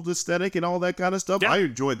open world aesthetic and all that kind of stuff. Yeah. I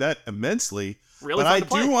enjoyed that immensely. Really but fun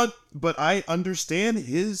to play. but I understand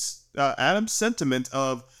his Adam's sentiment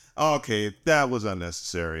of, okay, that was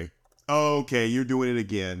unnecessary. Okay, you're doing it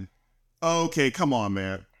again. Okay, come on,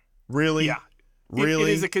 man. Really? Yeah.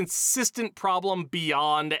 Really? It is a consistent problem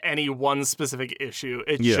beyond any one specific issue.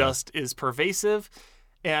 It Yeah. just is pervasive.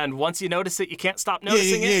 And once you notice it, you can't stop Yeah,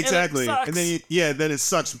 noticing it. exactly. And it sucks. And then it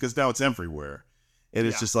sucks because now it's everywhere. And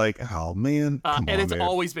it's Yeah. just like, oh, man. Come and on, it's man.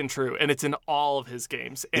 always been true. And it's in all of his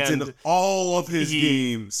games. It's And in all of his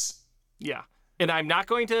games. yeah. And I'm not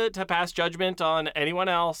going to pass judgment on anyone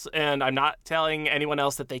else. And I'm not telling anyone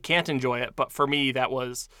else that they can't enjoy it. But for me, that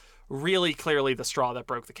was really clearly the straw that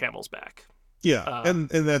broke the camel's back. Yeah, and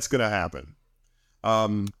that's going to happen.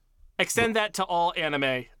 Extend that to all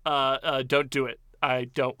anime. Don't do it. I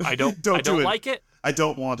don't Don't do it. like it. I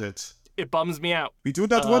don't want it. It bums me out. We do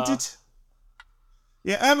not want it?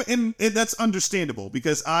 Yeah, and that's understandable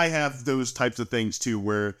because I have those types of things too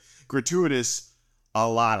where gratuitous a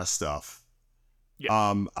lot of stuff.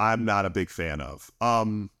 Yeah. I'm not a big fan of.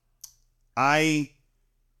 I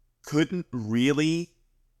couldn't really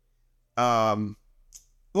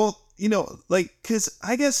well, like cuz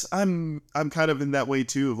I guess I'm kind of in that way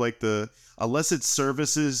too of like unless it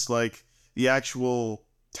services like the actual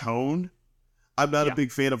tone, I'm not a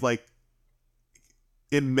big fan of like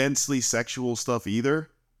immensely sexual stuff either.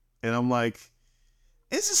 And I'm like,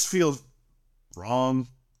 it just feels wrong.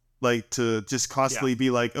 Like to just constantly be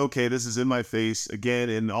like, okay, this is in my face again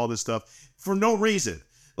and all this stuff for no reason.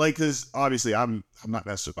 Like, cause obviously I'm not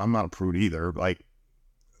a prude either. Like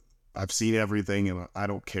I've seen everything and I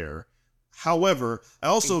don't care. However, I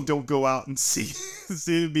also don't go out and see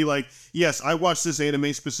and be like, yes, I watched this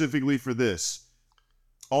anime specifically for this.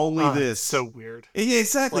 Only this. So weird. Yeah,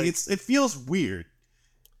 exactly. Like, it feels weird.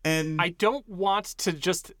 And I don't want to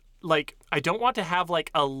just like I don't want to have like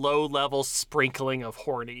a low level sprinkling of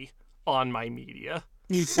horny on my media.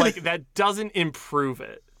 Like that doesn't improve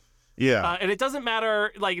it. Yeah. And it doesn't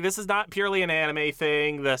matter, like, this is not purely an anime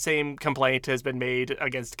thing. The same complaint has been made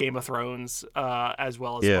against Game of Thrones, as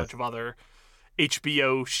well as a bunch of other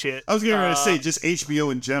HBO shit. I was going to say, just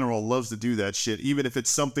HBO in general loves to do that shit, even if it's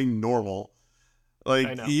something normal.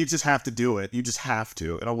 Like, you just have to do it. You just have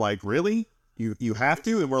to. And I'm like, really? You have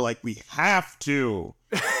to? And we're like, we have to.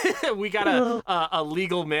 We got a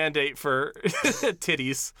legal mandate for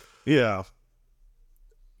titties. Yeah.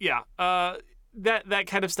 Yeah. That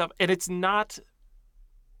kind of stuff. And it's not,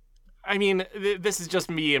 I mean, this is just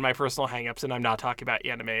me and my personal hangups, and I'm not talking about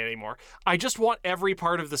anime anymore. I just want every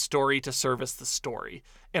part of the story to service the story,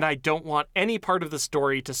 and I don't want any part of the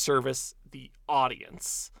story to service the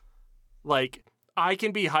audience. Like, I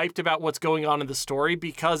can be hyped about what's going on in the story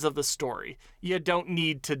because of the story. You don't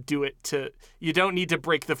need to do it you don't need to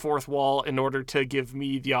break the fourth wall in order to give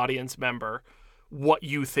me, the audience member, what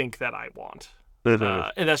you think that I want.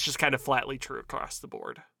 And that's just kind of flatly true across the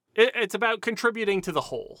board. It's about contributing to the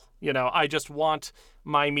whole. I just want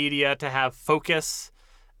my media to have focus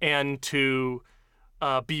and to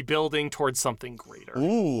be building towards something greater.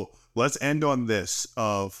 Ooh, let's end on this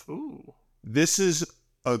this is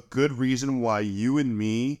a good reason why you and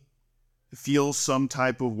me feel some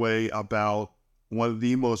type of way about one of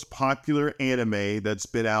the most popular anime that's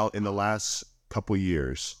been out in the last couple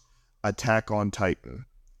years, Attack on Titan.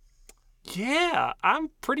 Yeah,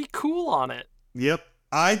 I'm pretty cool on it. Yep.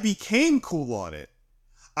 I became cool on it.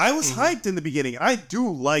 I was hyped in the beginning. I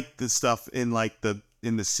do like the stuff in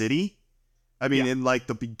in the city. I mean, in like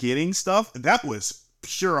the beginning stuff, that was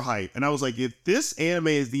pure hype. And I was like, if this anime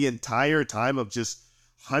is the entire time of just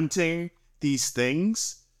hunting these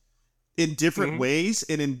things in different ways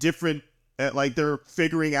and in different, like they're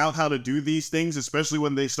figuring out how to do these things, especially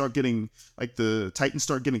when they start getting, like the Titans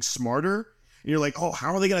start getting smarter. And you're like, oh,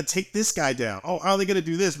 how are they going to take this guy down? Oh, how are they going to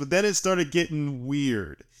do this? But then it started getting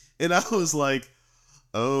weird. And I was like,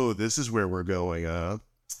 oh, this is where we're going. All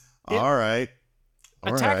right.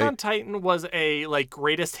 Attack on Titan was a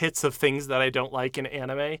greatest hits of things that I don't like in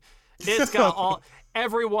anime. It's got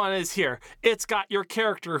everyone is here. It's got your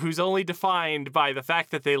character who's only defined by the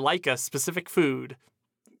fact that they like a specific food.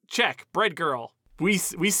 Check, bread girl. We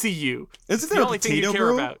see you. Isn't the there only a thing you potato care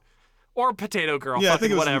girl? about. Or potato girl, Yeah, I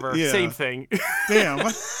think it was, whatever. yeah. Same thing. Damn.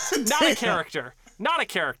 Not a character. Not a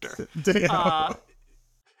character. Damn.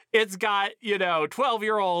 It's got,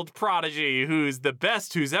 12-year-old prodigy who's the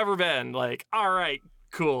best who's ever been. Like, all right,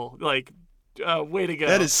 cool. Like, way to go.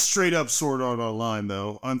 That is straight up Sword Art Online,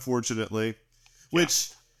 though, unfortunately.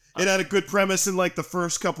 Which, it had a good premise in, the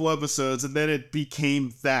first couple episodes, and then it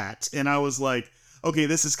became that. And I was like, okay,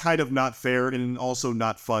 this is kind of not fair and also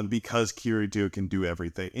not fun because Kirito can do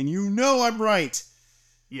everything. And I'm right.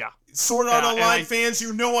 Yeah. Sword Art Online fans,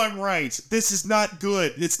 I'm right. This is not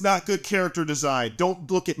good. It's not good character design.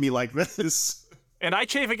 Don't look at me like this. And I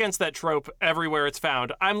chafe against that trope everywhere it's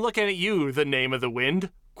found. I'm looking at you, the name of the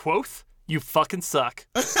wind. Quoth? You fucking suck.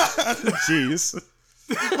 Jeez.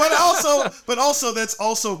 But also that's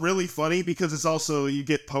also really funny because it's also you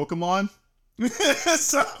get Pokemon.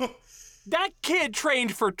 So that kid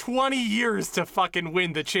trained for 20 years to fucking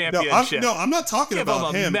win the championship. I'm not talking Give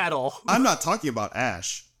about him a him. medal. I'm not talking about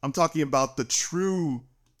Ash. I'm talking about the true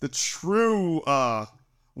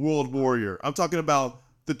World Warrior. I'm talking about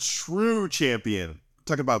the true champion. I'm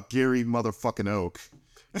talking about Gary motherfucking Oak.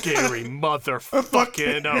 Gary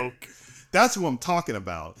motherfucking Oak. That's who I'm talking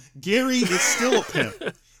about. Gary is still a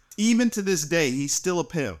pimp. Even to this day, he's still a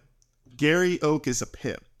pimp. Gary Oak is a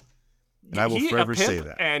pimp. And I will forever say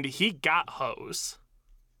that. And he got hoes.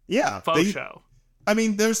 Yeah. Faux show. I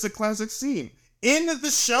mean, there's the classic scene. In the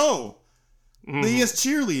show, he has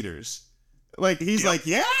cheerleaders. Like, he's like,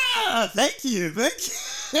 yeah, thank you.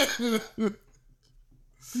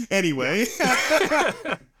 Anyway.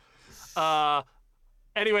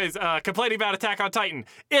 Anyways, complaining about Attack on Titan.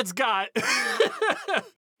 It's got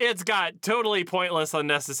totally pointless,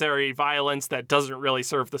 unnecessary violence that doesn't really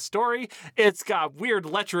serve the story. It's got weird,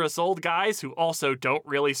 lecherous old guys who also don't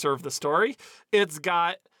really serve the story. It's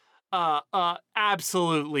got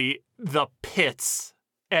absolutely the pits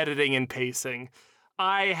editing and pacing.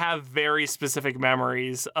 I have very specific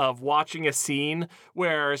memories of watching a scene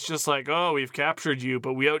where it's just like, oh, we've captured you,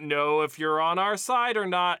 but we don't know if you're on our side or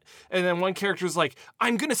not. And then one character's like,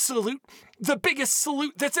 I'm going to salute the biggest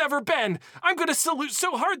salute that's ever been. I'm going to salute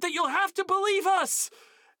so hard that you'll have to believe us.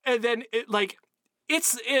 And then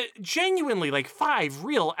it's genuinely like 5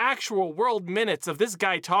 real actual world minutes of this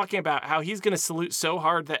guy talking about how he's going to salute so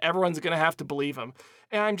hard that everyone's going to have to believe him.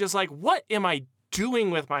 And I'm just like, what am I doing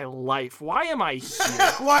with my life? Why am I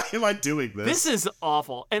here? Why am I doing this? This is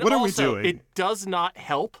awful. And what also, are we doing? It does not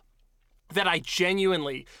help that I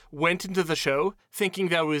genuinely went into the show thinking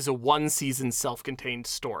that it was a 1-season self-contained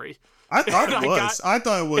story. I thought it was. I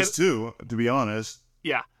thought it was too, to be honest.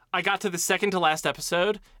 Yeah. I got to the second to last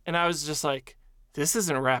episode, and I was just like, this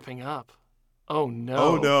isn't wrapping up. Oh, no.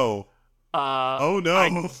 Oh, no. Oh,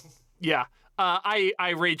 no. Yeah.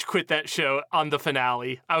 I rage quit that show on the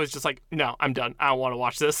finale. I was just like, no, I'm done. I don't want to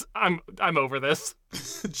watch this. I'm over this.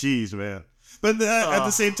 Jeez, man. But at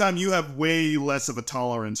the same time, you have way less of a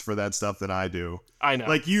tolerance for that stuff than I do. I know.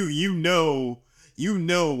 Like you know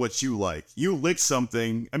what you like. You lick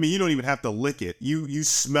something. I mean, you don't even have to lick it. You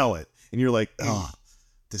smell it, and you're like, oh,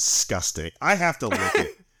 disgusting. I have to lick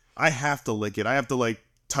it. I have to lick it. I have to like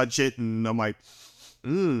touch it, and I'm like,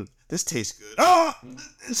 this tastes good. Oh,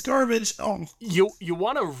 it's garbage. Oh. You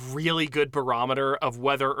want a really good barometer of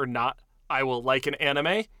whether or not I will like an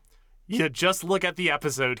anime? You just look at the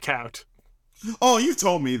episode count. Oh, you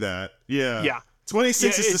told me that. Yeah. Yeah.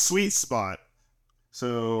 26 is the sweet spot.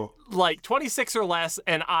 So like 26 or less,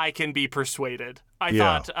 and I can be persuaded. I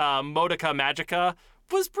thought Modica Magica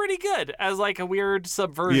was pretty good as like a weird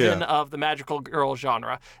subversion of the magical girl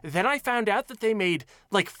genre. Then I found out that they made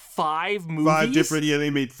like 5 movies. They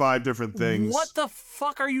made 5 different things. What the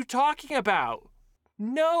fuck are you talking about?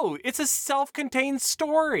 No, it's a self-contained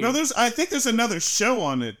story. No, I think there's another show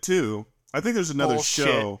on it too. I think there's another Bullshit.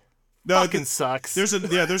 show. No, fucking sucks. There's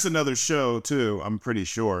another show too. I'm pretty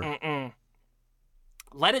sure.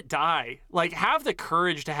 Let it die. Like, have the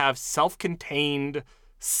courage to have self-contained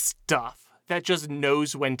stuff that just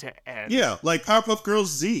knows when to end. Yeah, like Powerpuff Girls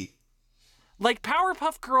Z. Like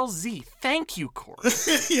Powerpuff Girls Z. Thank you, Corey.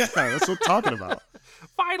 Yeah, that's what I'm talking about.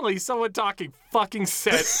 Finally, someone talking fucking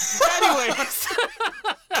sense. Anyways,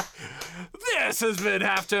 this has been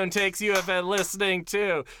Halftone Takes you have been listening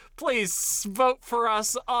to. Please vote for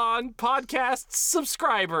us on podcast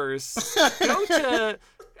subscribers. Go to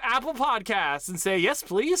Apple Podcasts and say, yes,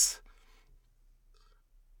 please.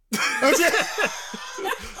 Okay.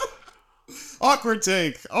 Awkward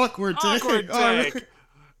take.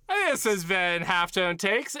 This has been Halftone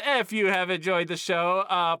Takes. If you have enjoyed the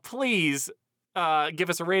show, please give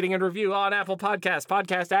us a rating and review on Apple Podcasts,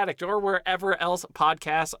 Podcast Addict, or wherever else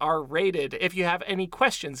podcasts are rated. If you have any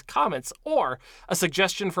questions, comments, or a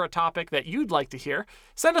suggestion for a topic that you'd like to hear,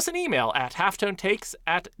 send us an email at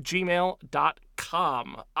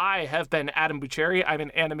halftonetakes@gmail.com. I have been Adam Bucheri. I'm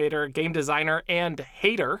an animator, game designer, and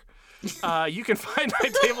hater. You can find my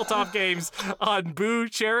tabletop games on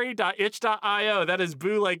boocherry.itch.io. That is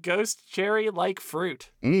boo like ghost, cherry like fruit.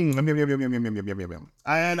 And I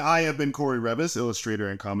have been Corey Revis, illustrator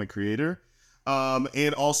and comic creator,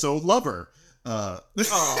 and also lover.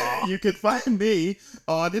 You can find me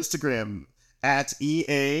on Instagram at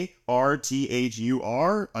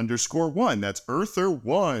EARTHUR_1. That's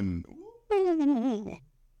Earther1.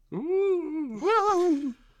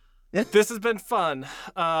 Ooh. This has been fun.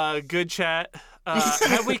 Good chat.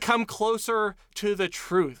 Have we come closer to the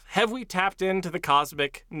truth? Have we tapped into the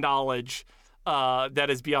cosmic knowledge that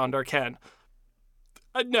is beyond our ken?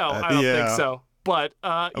 No, I don't think so. But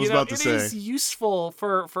it is useful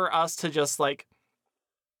for us to just like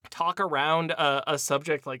talk around a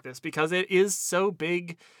subject like this because it is so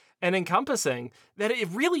big and encompassing that it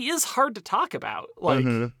really is hard to talk about. Like,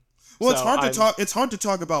 well, it's hard to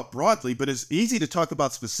talk about broadly, but it's easy to talk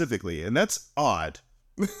about specifically, and that's odd.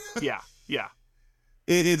 Yeah.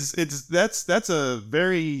 That's a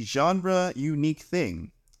very genre unique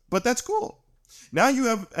thing, but that's cool. Now you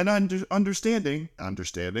have an understanding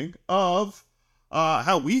of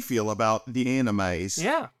how we feel about the animes.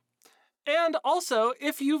 Yeah. And also,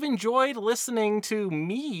 if you've enjoyed listening to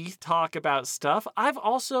me talk about stuff, I've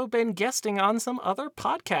also been guesting on some other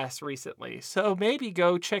podcasts recently. So maybe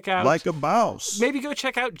go check out... Like a mouse. Maybe go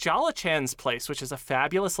check out Jala-chan's Place, which is a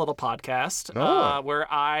fabulous little podcast where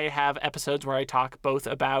I have episodes where I talk both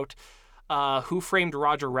about Who Framed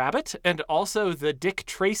Roger Rabbit and also the Dick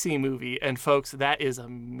Tracy movie. And folks, that is a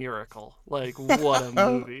miracle. Like, what a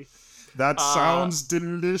movie. That sounds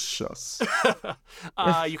delicious.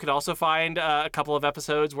 You can also find a couple of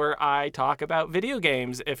episodes where I talk about video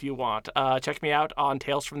games if you want. Check me out on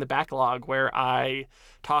Tales from the Backlog, where I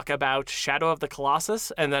talk about Shadow of the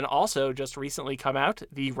Colossus, and then also just recently come out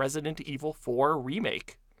the Resident Evil 4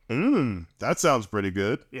 remake. That sounds pretty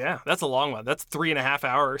good. Yeah, that's a long one. That's 3.5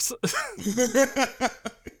 hours.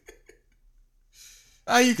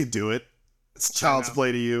 You can do it. It's child's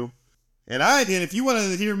play to you. And if you want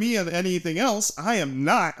to hear me on anything else, I am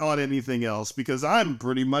not on anything else because I'm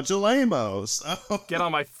pretty much a lame-o. So. Get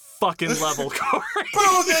on my fucking level, Corey.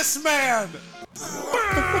 Boo this man!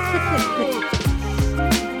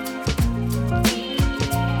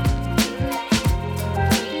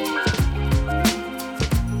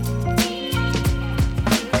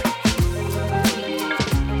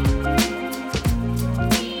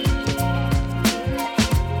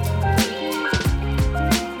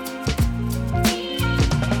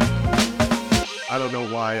 I don't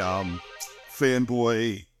know why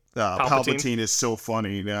fanboy Palpatine is so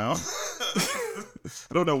funny now.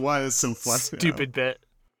 I don't know why it's so funny. Stupid bit.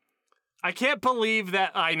 I can't believe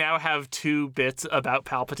that I now have 2 bits about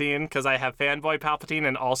Palpatine because I have fanboy Palpatine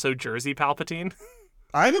and also Jersey Palpatine.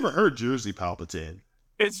 I never heard Jersey Palpatine.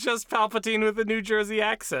 It's just Palpatine with a New Jersey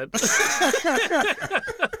accent.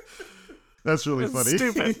 That's really funny.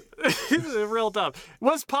 Stupid. Real dumb.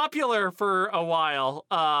 Was popular for a while.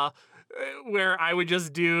 Where I would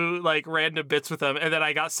just do like random bits with him, and then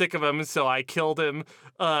I got sick of him, so I killed him.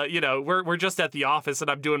 We're just at the office,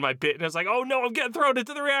 and I'm doing my bit, and it's like, oh no, I'm getting thrown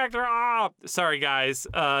into the reactor. Sorry guys,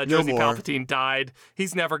 Jersey Palpatine died.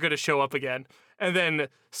 He's never gonna show up again. And then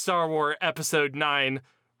Star Wars Episode 9,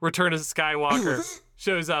 Return of Skywalker,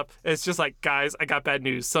 shows up. It's just like, guys, I got bad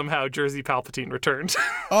news. Somehow Jersey Palpatine returned.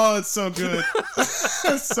 Oh, it's so good.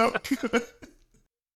 It's so good.